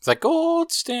that one. It's like,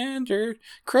 Gold Standard,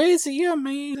 crazy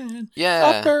amazing, yeah,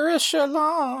 upper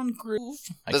echelon groove.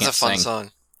 That's a fun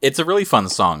song. It's a really fun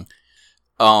song.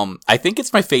 I think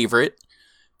it's my favorite.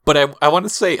 But I want to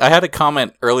say, I had a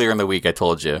comment earlier in the week, I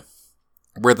told you,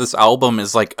 where this album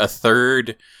is like a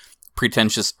third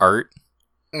pretentious art,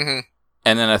 mm-hmm.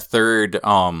 and then a third,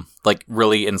 like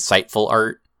really insightful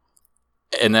art,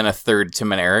 and then a third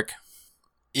Tim and Eric.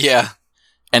 Yeah.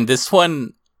 And this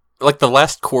one, like the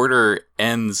last quarter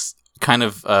ends kind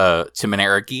of Tim and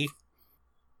Eric-y,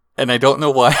 and I don't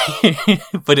know why,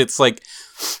 but it's like,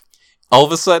 all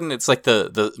of a sudden, it's like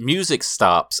the music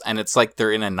stops, and it's like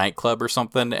they're in a nightclub or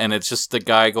something, and it's just the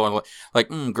guy going like,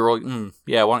 girl,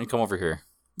 yeah, why don't you come over here?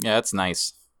 Yeah, that's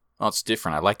nice. Oh, it's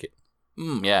different. I like it.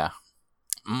 Yeah.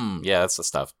 Yeah, that's the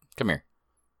stuff. Come here,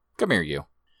 you.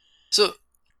 So,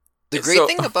 the great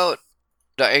thing about...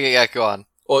 Yeah, go on.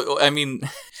 Well, I mean,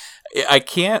 I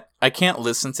can't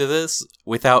listen to this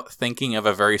without thinking of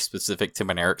a very specific Tim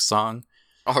and Eric song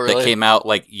that came out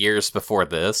like years before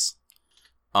this.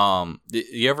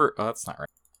 You ever... Oh, that's not right.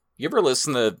 You ever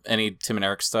listen to any Tim and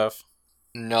Eric stuff?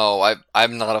 No,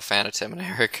 I'm not a fan of Tim and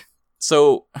Eric.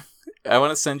 So, I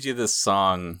want to send you this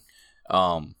song.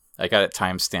 I got it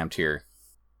timestamped here.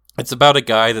 It's about a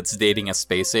guy that's dating a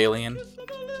space alien,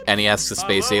 and he asks the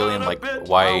space alien, like,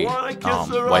 why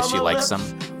she likes him.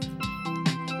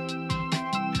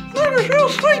 That was real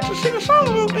sweet to sing a song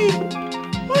about me.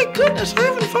 My goodness, I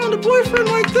haven't found a boyfriend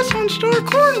like this on Star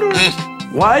Corridor.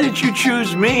 Why did you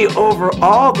choose me over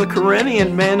all the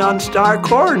Corinian men on Star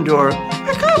Corridor?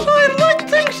 Because I like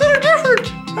things that are different.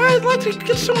 I'd like to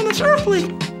get someone that's earthly.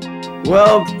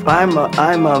 Well, I'm a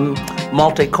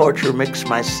multicultural mix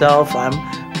myself. I'm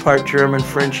part German,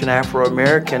 French, and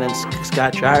Afro-American, and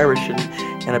Scotch-Irish,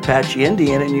 and Apache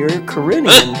Indian, and you're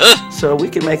Corinian. So we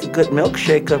can make a good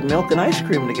milkshake of milk and ice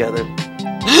cream together.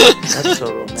 That's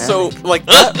so romantic. So, like,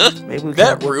 that, Maybe we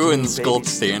that can have ruins babies. Gold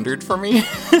Standard for me.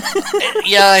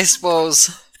 Yeah, I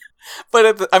suppose.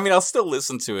 But, I mean, I'll still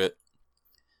listen to it.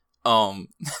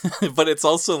 But it's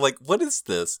also like, what is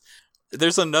this?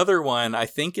 There's another one, I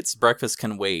think it's Breakfast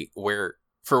Can Wait, where,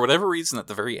 for whatever reason, at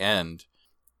the very end,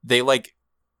 they, like,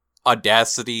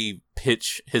 Audacity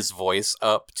pitch his voice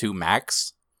up to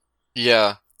max.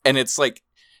 Yeah. And it's like,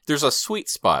 there's a sweet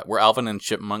spot where Alvin and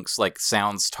Chipmunks, like,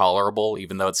 sounds tolerable,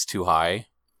 even though it's too high.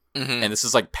 Mm-hmm. And this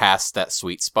is, like, past that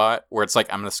sweet spot, where it's like,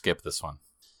 I'm gonna skip this one.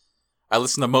 I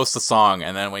listen to most of the song,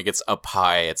 and then when it gets up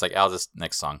high, it's like, I'll just,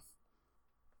 next song.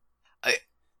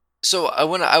 So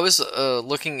when I was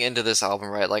looking into this album,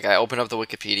 right, like I opened up the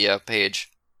Wikipedia page,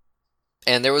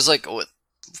 and there was like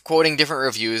quoting different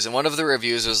reviews, and one of the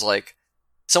reviews was like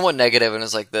somewhat negative, and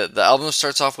it's like the album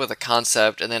starts off with a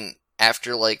concept, and then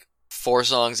after like 4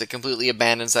 songs, it completely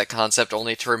abandons that concept,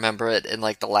 only to remember it in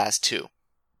like the last 2,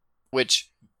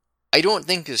 which I don't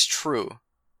think is true.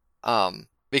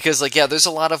 Because like, yeah, there's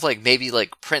a lot of like maybe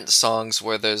like Prince songs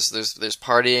where there's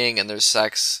partying and there's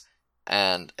sex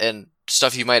and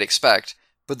stuff you might expect,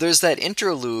 but there's that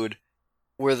interlude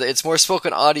where it's more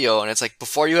spoken audio, and it's like,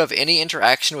 before you have any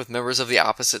interaction with members of the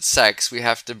opposite sex, we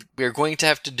are going to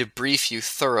have to debrief you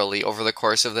thoroughly over the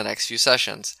course of the next few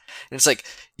sessions. And it's like,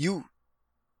 you're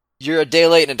a day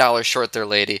late and $1 short there,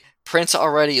 lady. Prince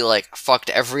already like fucked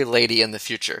every lady in the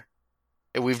future,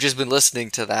 and we've just been listening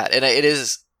to that, and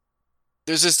there's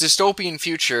this dystopian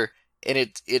future,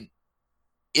 and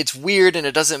it's weird and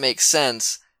it doesn't make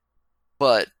sense,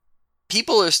 but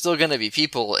people are still gonna be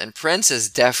people, and Prince is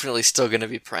definitely still gonna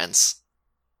be Prince,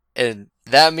 and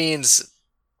that means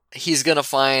he's gonna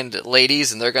find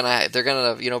ladies, and they're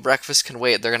gonna Breakfast Can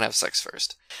Wait, they're gonna have sex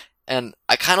first, and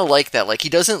I kind of like that. Like,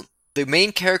 the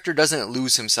main character doesn't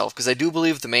lose himself, because I do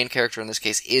believe the main character in this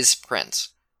case is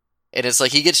Prince, and it's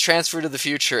like he gets transferred to the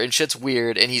future, and shit's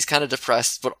weird, and he's kind of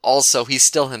depressed, but also he's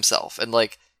still himself, and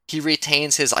like he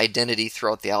retains his identity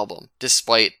throughout the album,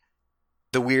 despite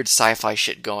the weird sci-fi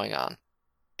shit going on.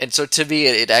 And so to me,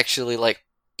 it actually, like,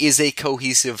 is a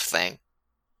cohesive thing.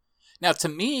 Now, to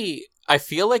me, I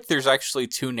feel like there's actually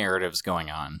 2 narratives going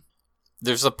on.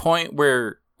 There's a point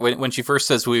where, when she first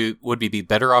says we would be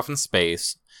better off in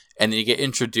space, and then you get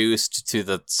introduced to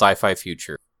the sci-fi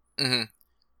future. Mm-hmm.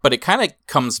 But it kind of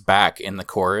comes back in the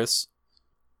chorus.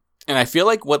 And I feel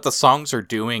like what the songs are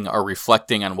doing are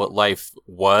reflecting on what life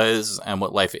was and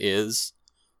what life is,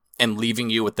 and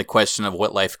leaving you with the question of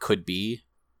what life could be.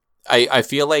 I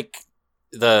feel like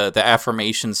the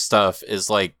affirmation stuff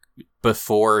is like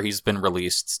before he's been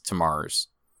released to Mars,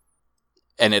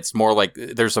 and it's more like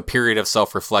there's a period of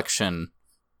self-reflection.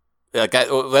 Like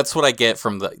that's what I get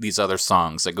from these other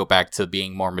songs that go back to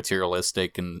being more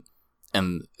materialistic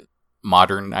and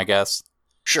modern, I guess.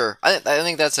 Sure, I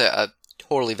think that's a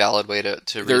totally valid way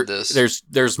to read this.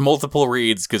 There's multiple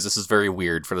reads because this is very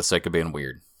weird for the sake of being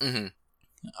weird.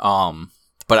 Mm-hmm.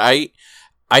 But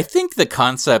I think the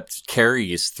concept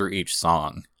carries through each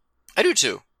song. I do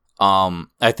too.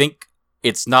 I think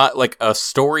it's not like a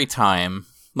story time.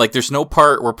 Like, there's no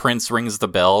part where Prince rings the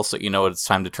bell so you know it's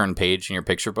time to turn page in your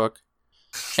picture book.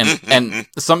 And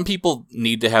some people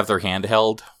need to have their hand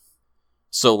held.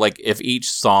 So, like, if each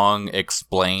song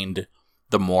explained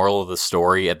the moral of the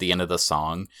story at the end of the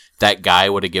song, that guy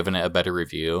would have given it a better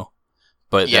review.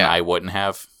 But then I wouldn't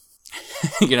have.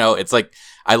 You know, it's like,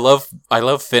 I love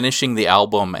finishing the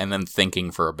album and then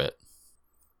thinking for a bit.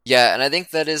 Yeah, and I think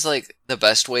that is like the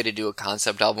best way to do a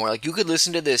concept album, where like you could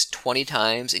listen to this 20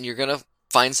 times and you're gonna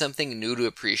find something new to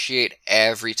appreciate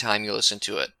every time you listen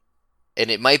to it. And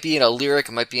it might be in a lyric,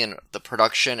 it might be in the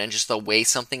production, and just the way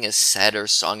something is said or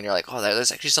sung, and you're like, oh,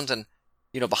 there's actually something,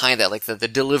 behind that. Like the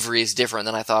delivery is different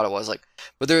than I thought it was. Like,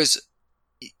 but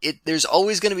there's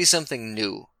always gonna be something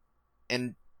new,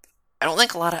 and I don't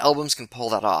think a lot of albums can pull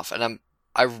that off, and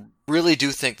I really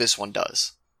do think this one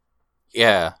does.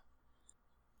 Yeah.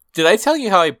 Did I tell you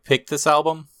how I picked this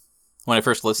album when I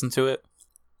first listened to it?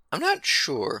 I'm not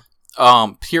sure.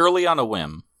 Purely on a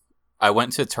whim. I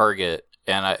went to Target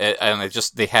and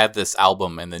they had this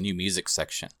album in the new music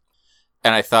section.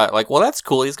 And I thought, like, well, that's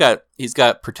cool. He's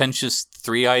got pretentious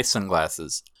 3-eye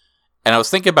sunglasses. And I was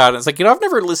thinking about it. It's like, I've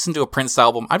never listened to a Prince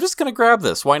album. I'm just going to grab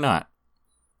this. Why not?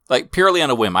 Like, purely on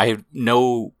a whim. I have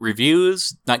no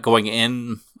reviews, not going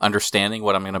in understanding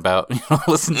what I'm going to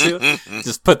listen to.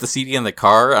 Just put the CD in the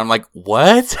car. I'm like,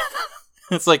 what?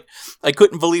 It's like, I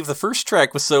couldn't believe the first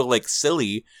track was so, like,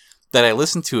 silly that I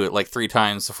listened to it, like, 3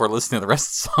 times before listening to the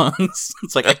rest of the songs.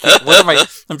 It's like,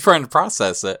 I'm trying to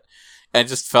process it. And I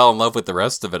just fell in love with the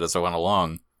rest of it as I went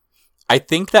along. I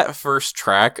think that first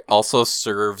track also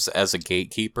serves as a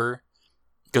gatekeeper,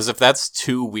 Because if that's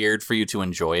too weird for you to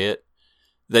enjoy it,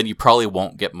 then you probably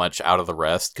won't get much out of the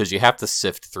rest, because you have to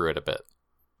sift through it a bit.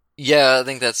 Yeah, I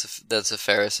think that's a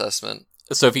fair assessment.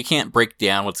 So if you can't break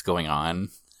down what's going on,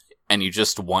 and you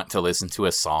just want to listen to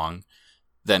a song,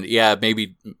 then yeah,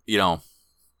 maybe,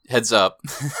 heads up,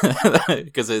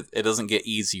 because it doesn't get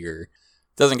easier.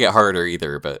 It doesn't get harder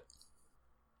either, but...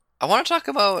 I want to talk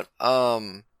about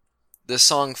the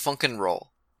song Funkin' Roll.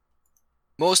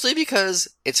 Mostly because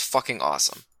it's fucking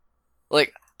awesome.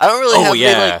 Like, I don't really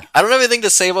I don't have anything to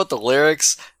say about the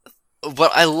lyrics,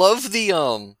 but I love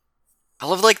the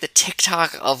the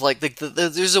TikTok of like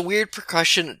there's a weird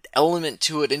percussion element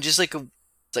to it, and just like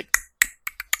it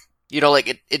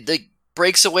like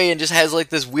breaks away and just has like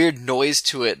this weird noise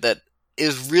to it that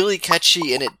is really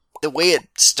catchy, and the way it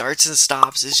starts and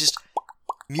stops is just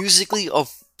musically a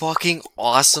fucking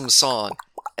awesome song.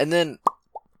 And then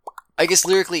I guess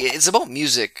lyrically it's about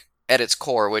music at its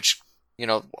core, which,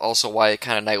 also why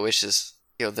kind of Nightwish is,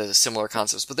 the similar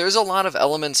concepts. But there's a lot of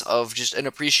elements of just an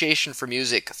appreciation for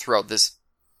music throughout this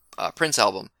Prince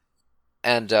album.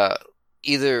 And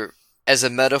either as a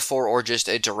metaphor or just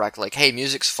a direct, like, hey,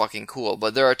 music's fucking cool.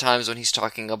 But there are times when he's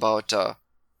talking about,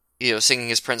 singing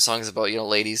his Prince songs about,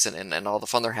 ladies and all the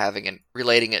fun they're having, and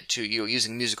relating it to,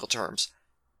 using musical terms.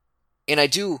 And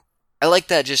I like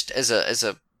that just as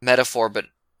a metaphor, but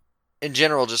in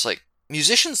general, just like,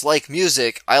 musicians like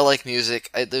music, I like music,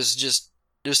 there's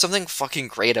something fucking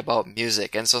great about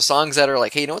music. And so songs that are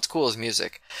like, hey, what's cool is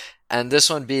music. And this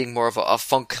one being more of a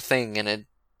funk thing, and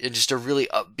just a really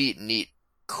upbeat, neat,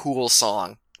 cool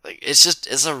song. Like,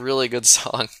 it's a really good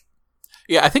song.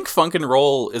 Yeah, I think Funkin'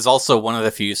 Roll is also one of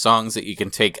the few songs that you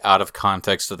can take out of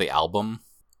context of the album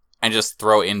and just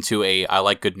throw into a I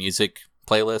like good music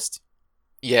playlist.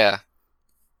 Yeah.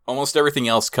 Almost everything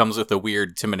else comes with a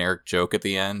weird Tim and Eric joke at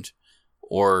the end,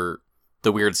 or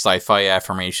the weird sci-fi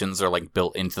affirmations are like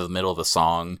built into the middle of the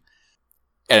song.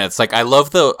 And it's like, I love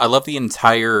the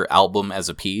entire album as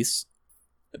a piece,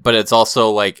 but it's also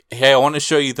like, hey, I want to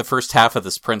show you the first half of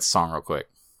this Prince song real quick.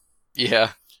 Yeah.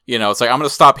 It's like, I'm going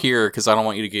to stop here because I don't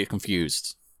want you to get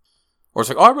confused. Or it's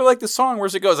like, oh, I really like this song.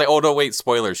 Where's it go? It's like, oh, no, wait,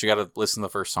 spoilers. You got to listen to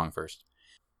the first song first.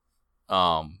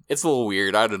 It's a little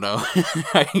weird. I don't know.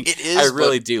 It is. I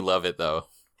really do love it, though.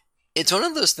 It's one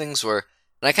of those things where,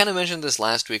 and I kind of mentioned this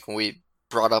last week when we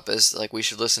brought up as like we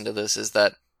should listen to this, is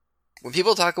that when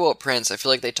people talk about Prince, I feel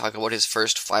like they talk about his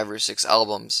first 5 or 6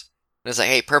 albums. And it's like,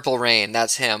 hey, Purple Rain,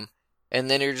 that's him.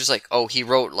 And then you're just like, oh, he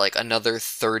wrote like another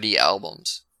 30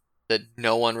 albums that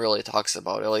no one really talks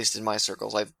about, at least in my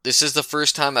circles. This is the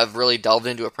first time I've really delved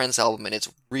into a Prince album, and it's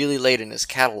really late in his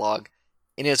catalog.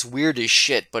 And it's weird as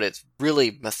shit, but it's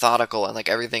really methodical, and like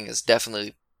everything is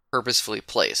definitely purposefully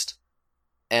placed.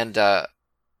 And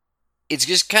it's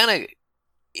just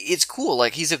it's cool.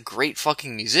 Like, he's a great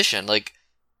fucking musician. Like,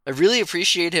 I really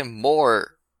appreciate him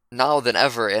more now than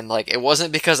ever. And like, it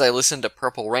wasn't because I listened to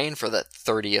Purple Rain for that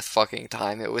 30th fucking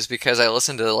time. It was because I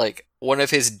listened to like one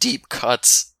of his deep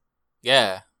cuts.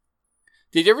 Yeah.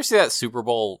 Did you ever see that Super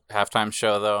Bowl halftime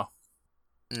show, though?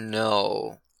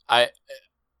 No. I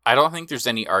don't think there's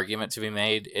any argument to be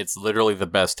made. It's literally the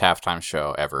best halftime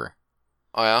show ever.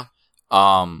 Oh,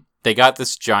 yeah? They got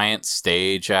this giant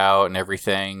stage out and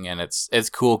everything, and it's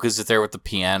cool because it's there with the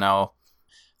piano.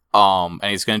 And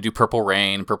he's going to do Purple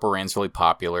Rain. Purple Rain's really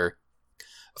popular.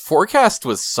 Forecast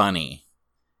was sunny.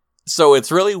 So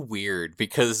it's really weird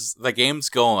because the game's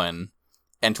going,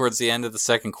 and towards the end of the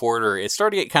second quarter, it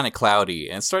started to get kind of cloudy,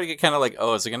 and it started to get kind of like,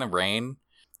 oh, is it going to rain?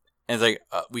 And it's like,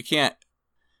 we can't.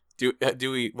 What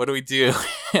do we do?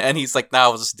 And he's like, nah,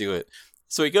 we'll just do it.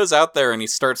 So he goes out there and he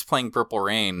starts playing Purple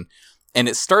Rain, and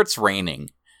it starts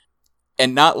raining.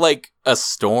 And not like a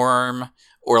storm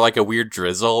or like a weird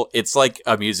drizzle. It's like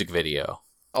a music video.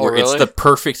 Oh, where really? It's the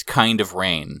perfect kind of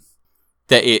rain.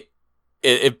 That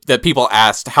that people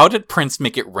asked, how did Prince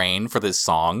make it rain for this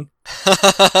song?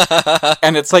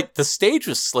 And it's like, the stage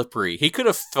was slippery. He could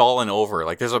have fallen over.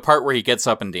 Like, there's a part where he gets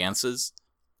up and dances.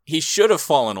 He should have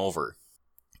fallen over.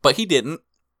 But he didn't,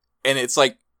 and it's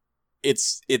like,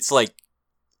 it's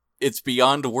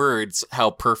beyond words how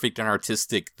perfect and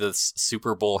artistic this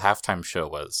Super Bowl halftime show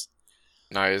was.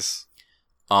 Nice.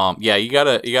 Yeah, you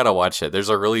gotta watch it. There's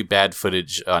a really bad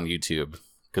footage on YouTube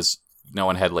because no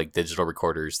one had like digital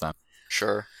recorders then.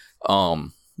 Sure.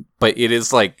 But it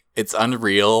is like, it's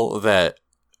unreal that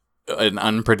an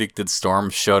unpredicted storm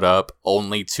showed up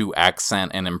only to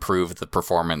accent and improve the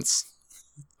performance.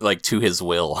 Like, to his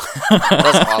will.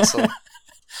 That's awesome.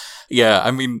 Yeah, I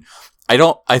mean,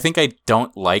 I think I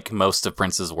don't like most of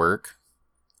Prince's work.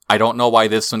 I don't know why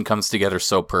this one comes together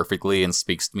so perfectly and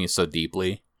speaks to me so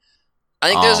deeply. I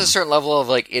think there's a certain level of,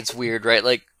 like, it's weird, right?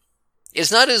 Like,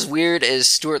 it's not as weird as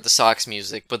Stuart the Sock's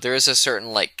music, but there is a certain,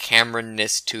 like,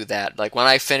 Cameron-ness to that. Like, when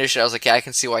I finished it, I was like, yeah, I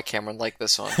can see why Cameron liked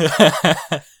this one.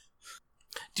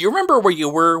 Do you remember where you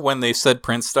were when they said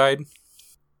Prince died?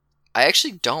 I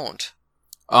actually don't.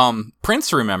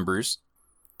 Prince remembers.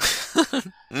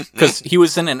 Because he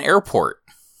was in an airport.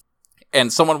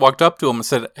 And someone walked up to him and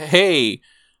said, "Hey,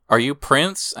 are you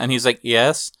Prince?" And he's like,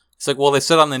 "Yes." He's like, "Well, they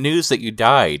said on the news that you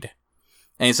died."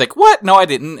 And he's like, "What? No, I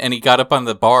didn't." And he got up on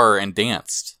the bar and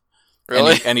danced.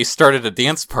 Really? And he started a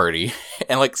dance party.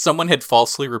 And, like, someone had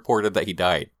falsely reported that he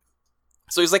died.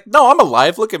 So he's like, "No, I'm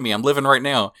alive. Look at me. I'm living right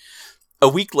now." A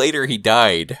week later, he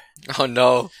died. Oh,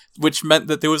 no. Which meant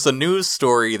that there was a news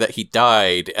story that he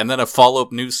died, and then a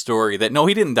follow-up news story that, no,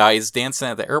 he didn't die, he's dancing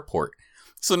at the airport.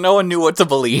 So no one knew what to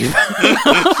believe.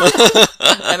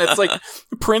 And it's like,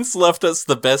 Prince left us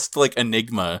the best, like,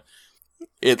 enigma.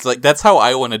 It's like, that's how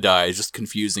I want to die, is just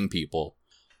confusing people.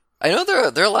 I know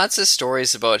there are lots of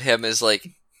stories about him as, like,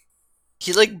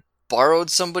 he, like, borrowed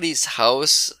somebody's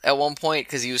house at one point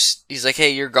because he's like,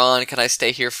 "Hey, you're gone, can I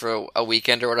stay here for a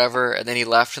weekend or whatever?" And then he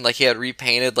left, and, like, he had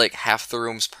repainted, like, half the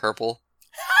rooms purple.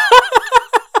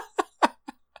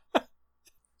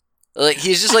 Like,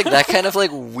 he's just, like, that kind of,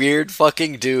 like, weird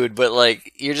fucking dude, but,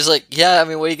 like, you're just like, yeah, I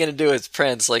mean, what are you gonna do? It's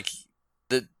Prince. Like,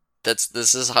 this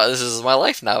is my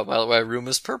life now. My room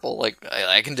is purple. Like,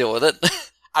 I can deal with it.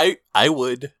 I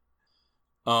would.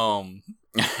 Well,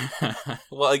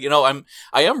 you know,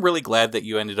 I am really glad that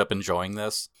you ended up enjoying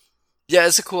this. Yeah,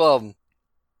 it's a cool album.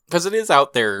 Because it is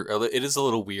out there. It is a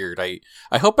little weird.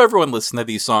 I hope everyone listened to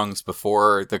these songs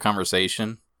before the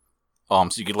conversation. So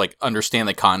you could, like, understand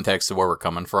the context of where we're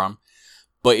coming from.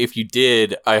 But if you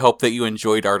did, I hope that you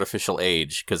enjoyed Artificial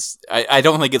Age, because I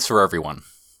don't think it's for everyone.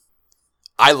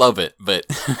 I love it, but...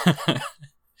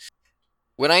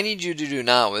 What I need you to do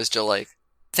now is to, like,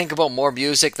 think about more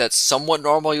music that's somewhat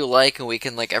normal you like, and we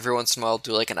can, like, every once in a while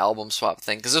do, like, an album swap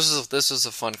thing, because this is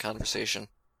a fun conversation.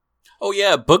 Oh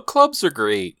yeah, book clubs are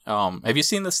great. Have you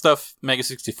seen the stuff Mega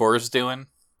 64 is doing?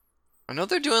 I know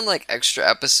they're doing, like, extra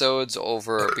episodes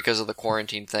over because of the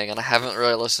quarantine thing, and I haven't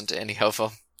really listened to any of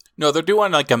them. No, they're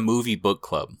doing, like, a movie book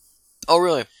club. Oh,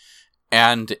 really?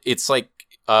 And it's like,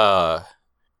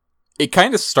 it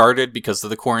kind of started because of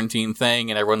the quarantine thing,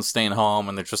 and everyone's staying home,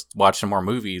 and they're just watching more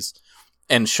movies.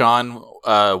 And Sean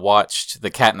watched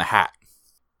The Cat in the Hat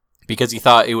because he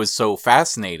thought it was so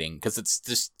fascinating, because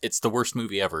it's the worst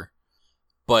movie ever.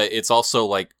 But it's also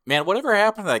like, man, whatever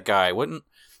happened to that guy?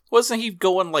 Wasn't he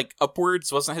going, like,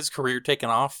 upwards? Wasn't his career taken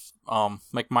off?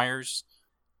 Mike Myers?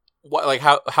 What, like,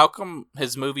 how come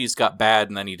his movies got bad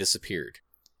and then he disappeared?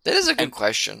 That is a good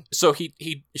question. So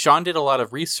Sean did a lot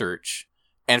of research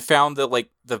and found that, like,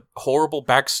 the horrible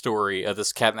backstory of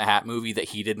this Cat in the Hat movie that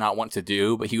he did not want to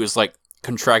do, but he was, like,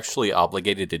 contractually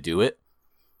obligated to do it.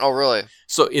 Oh, really?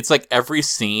 So it's like every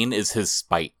scene is his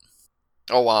spite.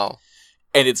 Oh, wow.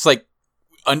 And it's like,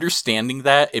 understanding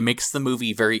that, it makes the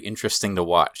movie very interesting to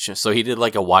watch. So he did,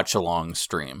 like, a watch-along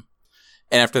stream.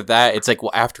 And after that, it's like,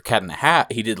 well, after Cat in the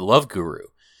Hat, he did Love Guru.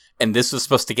 And this was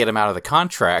supposed to get him out of the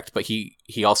contract, but he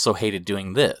also hated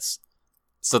doing this.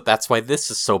 So that's why this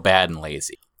is so bad and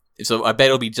lazy. So I bet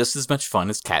it'll be just as much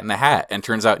fun as Cat in the Hat. And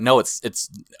turns out, no,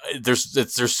 they're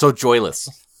so joyless.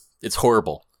 It's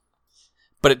horrible.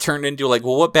 But it turned into, like,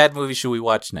 well, what bad movie should we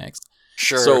watch next?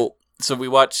 Sure. So we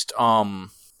watched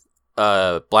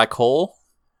Black Hole.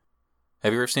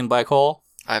 Have you ever seen Black Hole?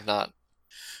 I have not.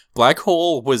 Black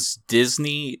Hole was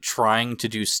Disney trying to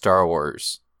do Star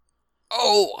Wars.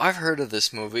 Oh, I've heard of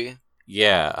this movie.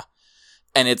 Yeah.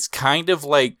 And it's kind of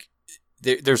like,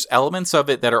 there's elements of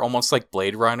it that are almost like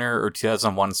Blade Runner or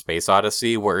 2001 Space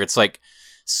Odyssey, where it's like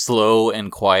slow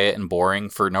and quiet and boring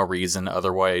for no reason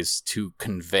otherwise to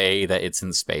convey that it's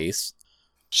in space.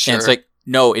 Sure. And it's like,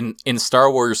 no, in Star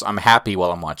Wars, I'm happy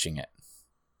while I'm watching it.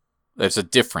 There's a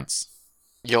difference.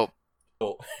 Yup.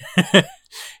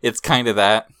 It's kind of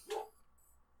that.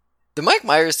 The Mike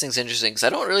Myers thing's interesting, because I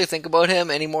don't really think about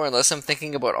him anymore unless I'm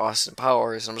thinking about Austin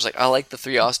Powers. I'm just like, I like the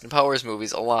 3 Austin Powers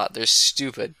movies a lot. They're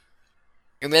stupid.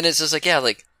 And then it's just like, yeah,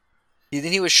 like, then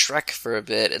he was Shrek for a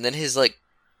bit, and then his, like,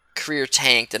 career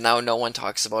tanked, and now no one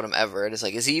talks about him ever. And it's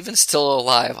like, is he even still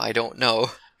alive? I don't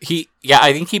know.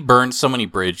 I think he burned so many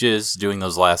bridges doing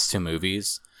those last 2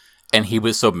 movies, and he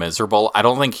was so miserable. I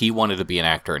don't think he wanted to be an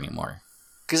actor anymore.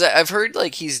 Because I've heard,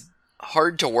 like, he's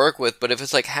hard to work with, but if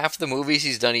it's like half the movies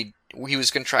he's done he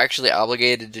was contractually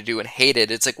obligated to do and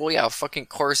hated, it's like, well, yeah, fucking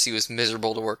course he was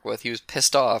miserable to work with. He was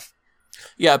pissed off.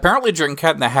 Yeah, apparently during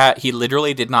Cat in the Hat, he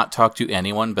literally did not talk to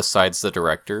anyone besides the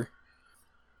director.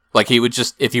 Like, he would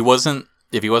just, if he wasn't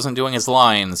if he wasn't doing his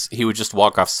lines, he would just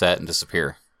walk off set and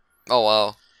disappear. Oh,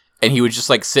 wow. And he would just,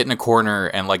 like, sit in a corner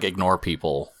and, like, ignore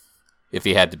people if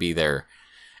he had to be there.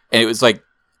 And it was, like,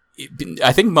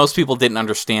 I think most people didn't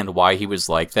understand why he was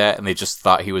like that, and they just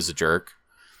thought he was a jerk.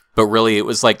 But really, it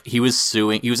was, like, he was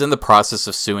in the process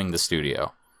of suing the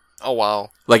studio. Oh,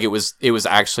 wow. Like, it was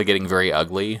actually getting very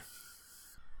ugly.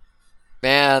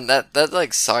 Man, that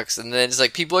like, sucks. And then it's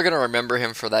like, people are gonna remember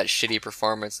him for that shitty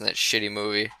performance in that shitty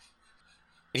movie.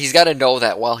 He's gotta know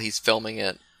that while he's filming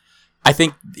it. I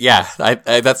think, yeah, I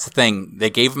that's the thing.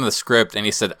 They gave him the script, and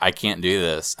he said, I can't do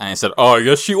this. And I said, oh,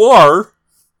 yes, you are.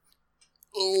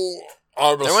 Oh,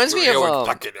 I'm a reminds me of,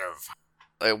 executive.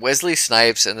 Like Wesley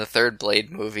Snipes in the third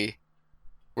Blade movie.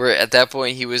 Where at that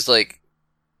point, he was, like,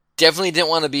 definitely didn't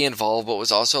want to be involved, but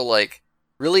was also, like,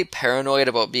 really paranoid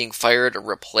about being fired or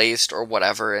replaced or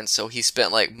whatever. And so he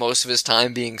spent, like, most of his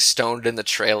time being stoned in the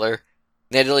trailer.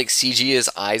 They had to, like, CG his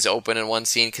eyes open in one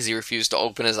scene because he refused to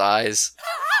open his eyes.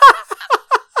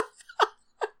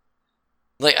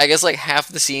 Like, I guess, like, half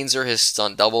the scenes are his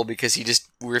stunt double because he just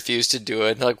refused to do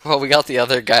it. And like, well, we got the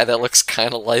other guy that looks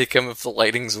kind of like him. If the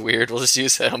lighting's weird, we'll just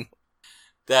use him.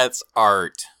 That's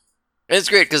art. And it's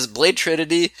great because Blade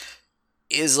Trinity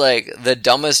is, like, the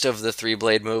dumbest of the 3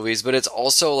 Blade movies, but it's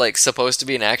also, like, supposed to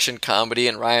be an action comedy,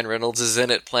 and Ryan Reynolds is in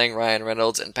it playing Ryan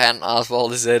Reynolds, and Patton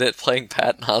Oswalt is in it playing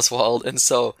Patton Oswalt, and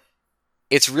so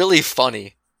it's really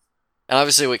funny. And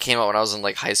obviously it came out when I was in,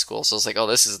 like, high school, so I was like, oh,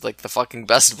 this is, like, the fucking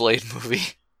best Blade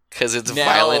movie, because it's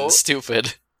violent and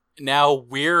stupid. Now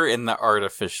we're in the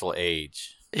artificial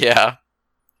age. Yeah.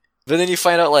 But then you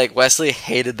find out, like, Wesley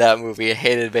hated that movie,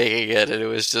 hated making it, and it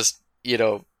was just, you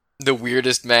know, the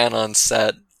weirdest man on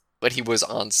set, but he was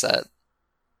on set.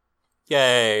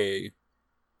 Yay!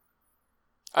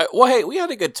 Well, hey, we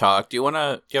had a good talk. Do you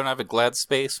wanna have a glad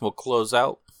space? We'll close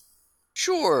out.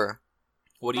 Sure.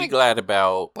 What are you glad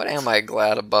about? What am I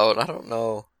glad about? I don't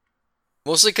know.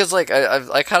 Mostly because, like,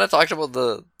 I kind of talked about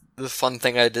the fun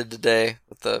thing I did today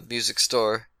with the music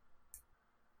store.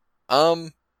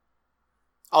 I'll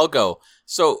go.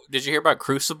 So, did you hear about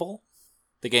Crucible?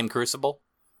 The game Crucible?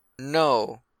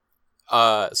 No.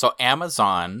 So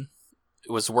Amazon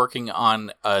was working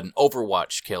on an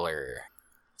Overwatch killer.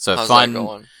 So how's fun that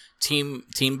going?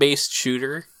 team-based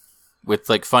shooter with,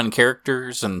 like, fun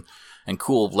characters and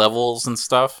cool levels and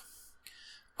stuff.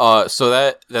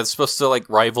 So that's supposed to, like,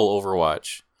 rival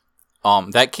Overwatch.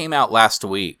 That came out last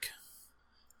week.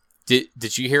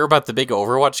 Did you hear about the big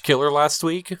Overwatch killer last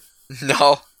week?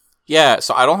 No. Yeah,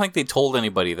 so I don't think they told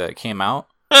anybody that it came out.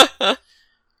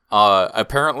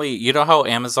 Apparently, you know how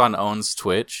Amazon owns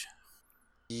Twitch?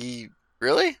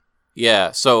 Really?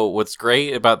 Yeah, so what's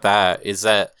great about that is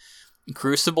that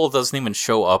Crucible doesn't even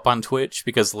show up on Twitch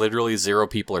because literally 0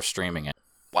 people are streaming it.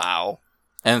 Wow.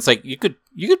 And it's like, you could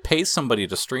pay somebody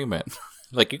to stream it.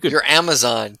 Like, You're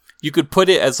Amazon. You could put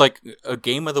it as, like, a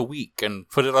game of the week and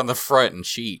put it on the front and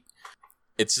cheat.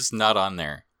 It's just not on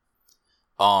there.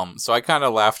 So I kind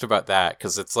of laughed about that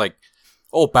because it's like,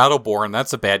 oh, Battleborn,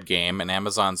 that's a bad game, and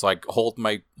Amazon's like, hold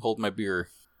my beer.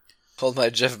 Hold my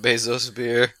Jeff Bezos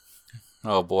beer.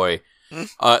 Oh boy.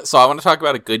 So I want to talk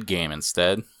about a good game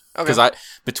instead. Okay. Because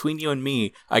between you and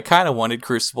me, I kind of wanted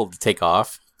Crucible to take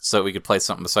off so we could play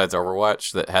something besides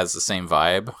Overwatch that has the same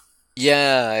vibe.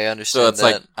 Yeah, I understand. So it's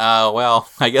that. like, well,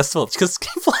 I guess we'll just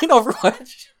keep playing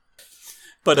Overwatch.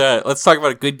 But let's talk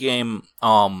about a good game.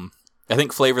 I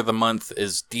think flavor of the month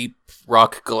is Deep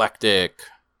Rock Galactic.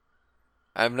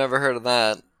 I've never heard of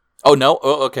that. Oh no?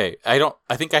 Oh, okay.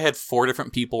 I think I had 4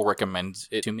 different people recommend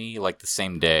it to me, like, the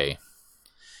same day.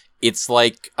 It's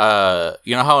like,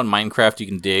 you know how in Minecraft you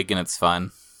can dig and it's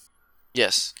fun?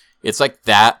 Yes. It's like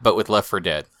that, but with Left 4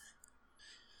 Dead.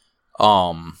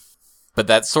 But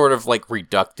that's sort of, like,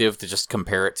 reductive to just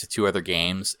compare it to 2 other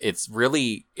games. It's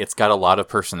got a lot of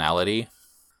personality.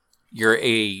 You're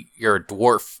a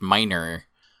dwarf miner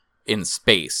in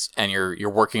space, and you're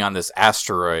working on this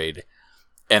asteroid,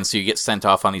 and so you get sent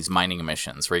off on these mining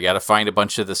missions where you got to find a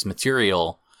bunch of this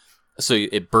material. So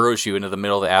it burrows you into the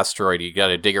middle of the asteroid. You got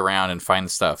to dig around and find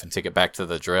stuff and take it back to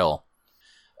the drill.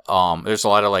 There's a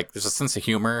lot of, like, there's a sense of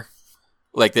humor,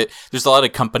 like there's a lot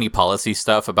of company policy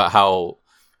stuff about how,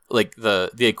 like,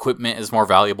 the equipment is more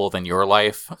valuable than your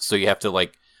life, so you have to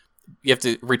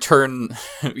return.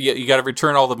 You got to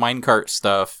return all the minecart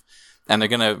stuff, and they're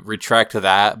gonna retract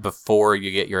that before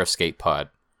you get your escape pod.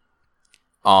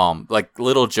 Like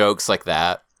little jokes like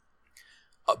that.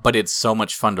 But it's so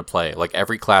much fun to play. Like,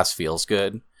 every class feels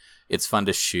good. It's fun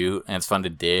to shoot, and it's fun to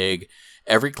dig.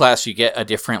 Every class you get a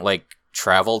different, like,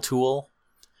 travel tool.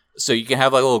 So you can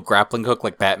have, like, a little grappling hook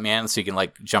like Batman, so you can,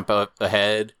 like, jump up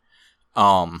ahead.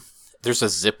 there's a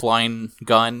zipline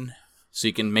gun, so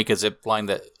you can make a zipline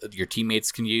that your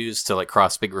teammates can use to like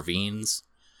cross big ravines.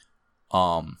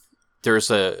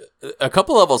 There's a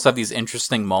couple levels have these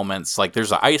interesting moments. Like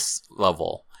there's an ice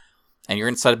level, and you're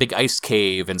inside a big ice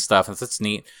cave and stuff, and that's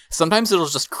neat. Sometimes it'll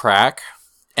just crack,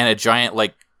 and a giant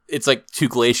it's like two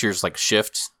glaciers like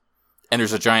shift, and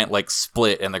there's a giant like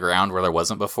split in the ground where there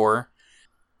wasn't before,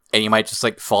 and you might just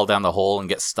like fall down the hole and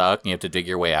get stuck, and you have to dig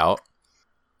your way out.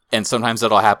 And sometimes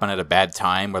it'll happen at a bad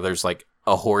time where there's like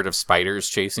a horde of spiders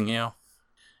chasing you.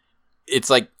 It's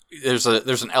like there's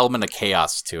an element of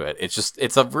chaos to it.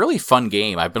 It's a really fun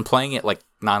game. I've been playing it like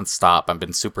nonstop. I've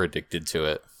been super addicted to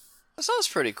it. That sounds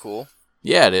pretty cool.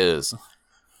 Yeah, it is.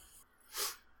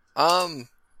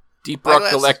 Deep Rock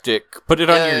Galactic. Put it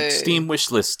on your Steam wish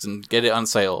list and get it on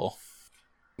sale.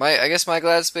 I guess my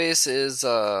glad space is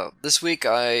this week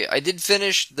I did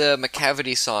finish the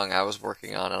Macavity song I was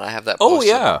working on, and I have that posted. Oh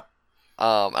yeah.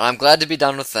 And I'm glad to be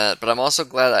done with that, but I'm also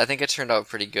glad I think it turned out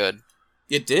pretty good.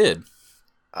 It did.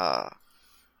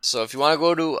 So if you want to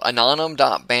go to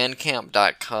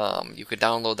anonym.bandcamp.com, you could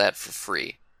download that for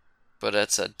free. But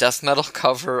it's a death metal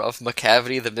cover of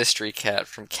Macavity the Mystery Cat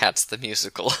from Cats the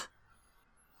Musical.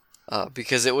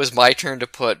 Because it was my turn to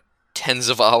put tens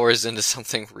of hours into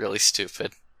something really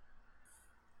stupid.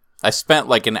 I spent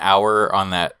like an hour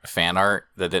on that fan art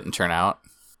that didn't turn out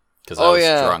because I was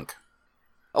drunk.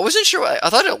 I wasn't sure. I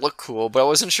thought it looked cool, but I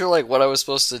wasn't sure like what I was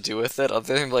supposed to do with it.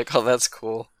 Other than like, oh, that's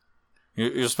cool.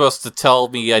 You're supposed to tell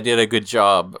me I did a good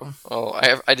job. Oh,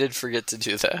 I did forget to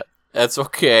do that. That's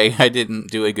okay. I didn't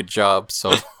do a good job,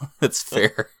 so it's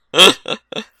fair.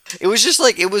 It was just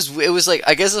like it was like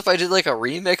I guess if I did like a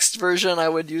remixed version, I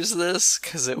would use this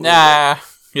because it. Nah,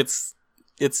 it's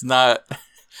not.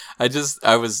 I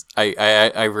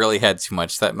really had too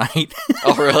much that night.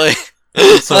 Oh really?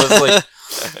 So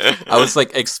I was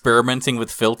like experimenting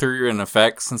with filter and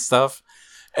effects and stuff.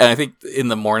 And I think in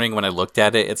the morning when I looked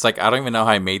at it, it's like, I don't even know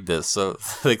how I made this. So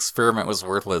the experiment was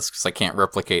worthless because I can't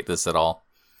replicate this at all.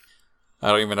 I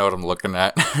don't even know what I'm looking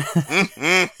at.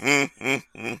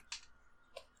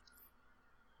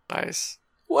 Nice.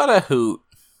 What a hoot.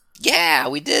 Yeah,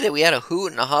 we did it. We had a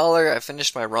hoot and a holler. I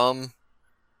finished my rum.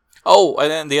 Oh, and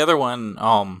then the other one,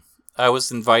 I was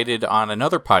invited on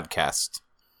another podcast.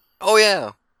 Oh,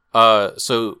 yeah.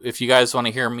 So if you guys want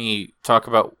to hear me talk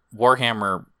about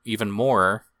Warhammer even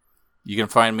more, you can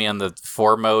find me on the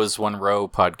Four Mo's One Row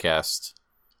podcast.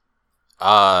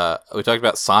 We talked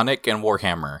about Sonic and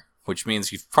Warhammer, which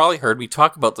means you've probably heard me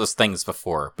talk about those things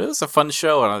before. But it was a fun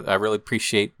show, and I really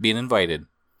appreciate being invited.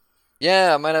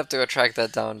 Yeah, I might have to go track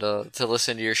that down to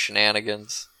listen to your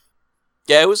shenanigans.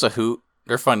 Yeah, it was a hoot.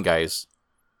 They're fun guys.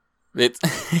 It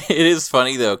is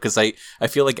funny though, because I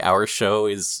feel like our show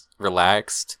is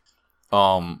relaxed.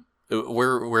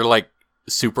 We're like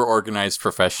super organized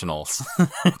professionals.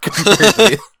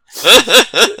 It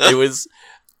was.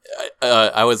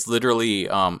 I was literally.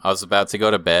 I was about to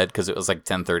go to bed because it was like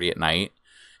 10:30 at night,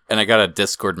 and I got a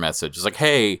Discord message. It's like,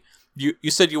 "Hey, you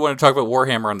said you want to talk about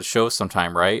Warhammer on the show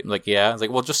sometime, right?" I'm like, "Yeah." I was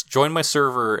like, "Well, just join my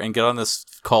server and get on this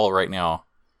call right now."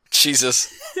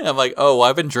 Jesus. I'm like, "Oh, well,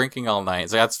 I've been drinking all night."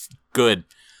 It's like, that's good.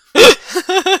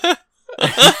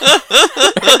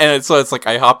 And so it's like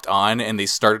I hopped on and they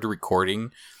started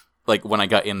recording like when I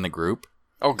got in the group.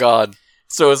 Oh god.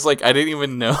 So it's like I didn't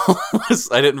even know.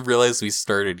 I didn't realize we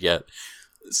started yet.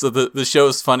 So the show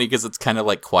is funny because it's kind of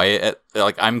like quiet.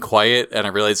 Like I'm quiet and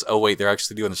I realize, oh wait, they're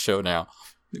actually doing the show now.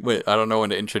 Wait, I don't know when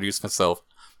to introduce myself.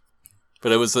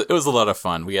 But it was a lot of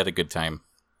fun. We had a good time.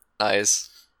 Nice.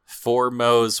 Four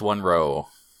Mo's One Row.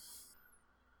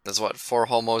 That's what, 4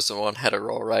 homos and 1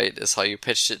 hetero, right? Is how you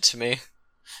pitched it to me.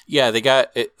 Yeah, they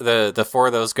got it, the four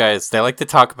of those guys. They like to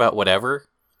talk about whatever.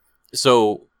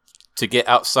 So to get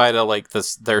outside of like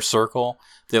their circle,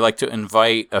 they like to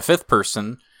invite a fifth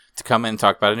person to come in and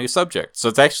talk about a new subject.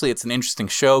 So it's an interesting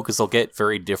show because they'll get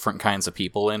very different kinds of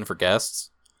people in for guests.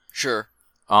 Sure.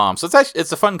 So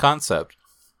it's a fun concept.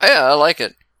 Yeah, I like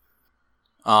it.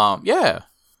 Yeah,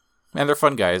 and they're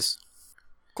fun guys.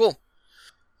 Cool.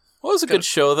 Well, it was a good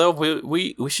show though.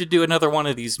 We should do another one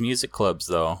of these music clubs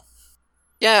though.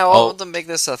 Yeah, I'll want to make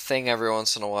this a thing every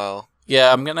once in a while.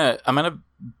 Yeah, I'm gonna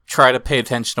try to pay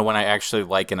attention to when I actually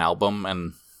like an album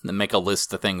and make a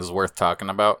list of things worth talking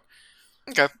about.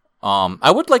 Okay. I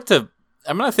would like to.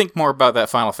 I'm gonna think more about that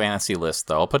Final Fantasy list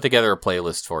though. I'll put together a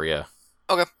playlist for you.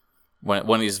 Okay. One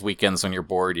of these weekends when you're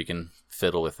bored, you can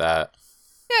fiddle with that.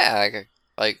 Yeah,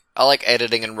 I like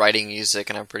editing and writing music,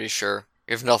 and I'm pretty sure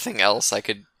if nothing else, I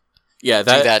could do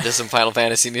that to some Final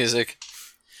Fantasy music.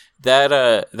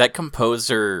 That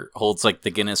composer holds like the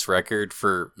Guinness record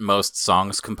for most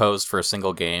songs composed for a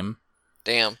single game.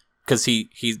 Damn. because he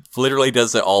literally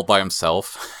does it all by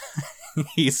himself.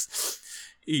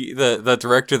 The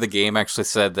director of the game actually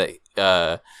said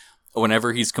that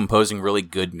whenever he's composing really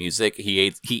good music,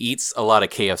 he eats a lot of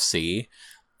KFC,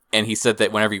 and he said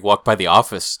that whenever you walk by the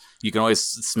office, you can always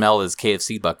smell his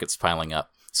KFC buckets piling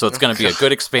up. So it's going to be a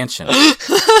good expansion.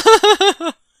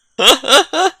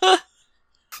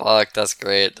 Fuck, that's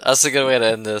great. That's a good way to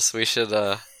end this. We should,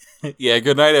 Yeah,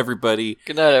 good night, everybody.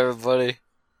 Good night, everybody.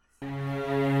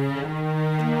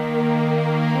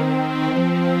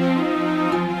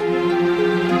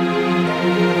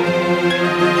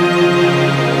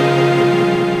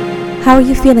 How are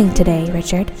you feeling today,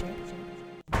 Richard?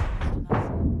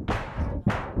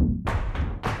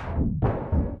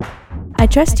 I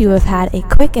trust you have had a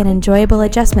quick and enjoyable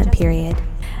adjustment period.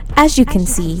 As you can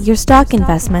see, your stock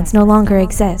investments no longer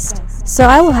exist, so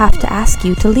I will have to ask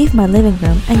you to leave my living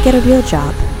room and get a real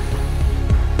job.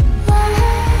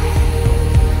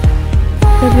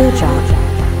 The real job.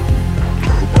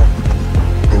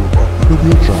 The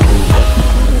real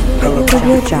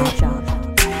job.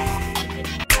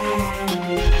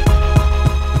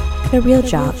 The real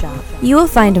job. You will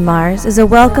find Mars is a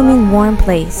welcoming, warm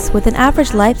place with an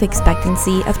average life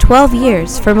expectancy of 12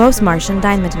 years for most Martian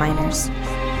diamond miners.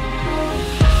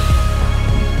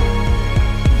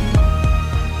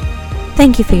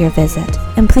 Thank you for your visit,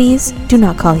 and please do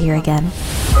not call here again.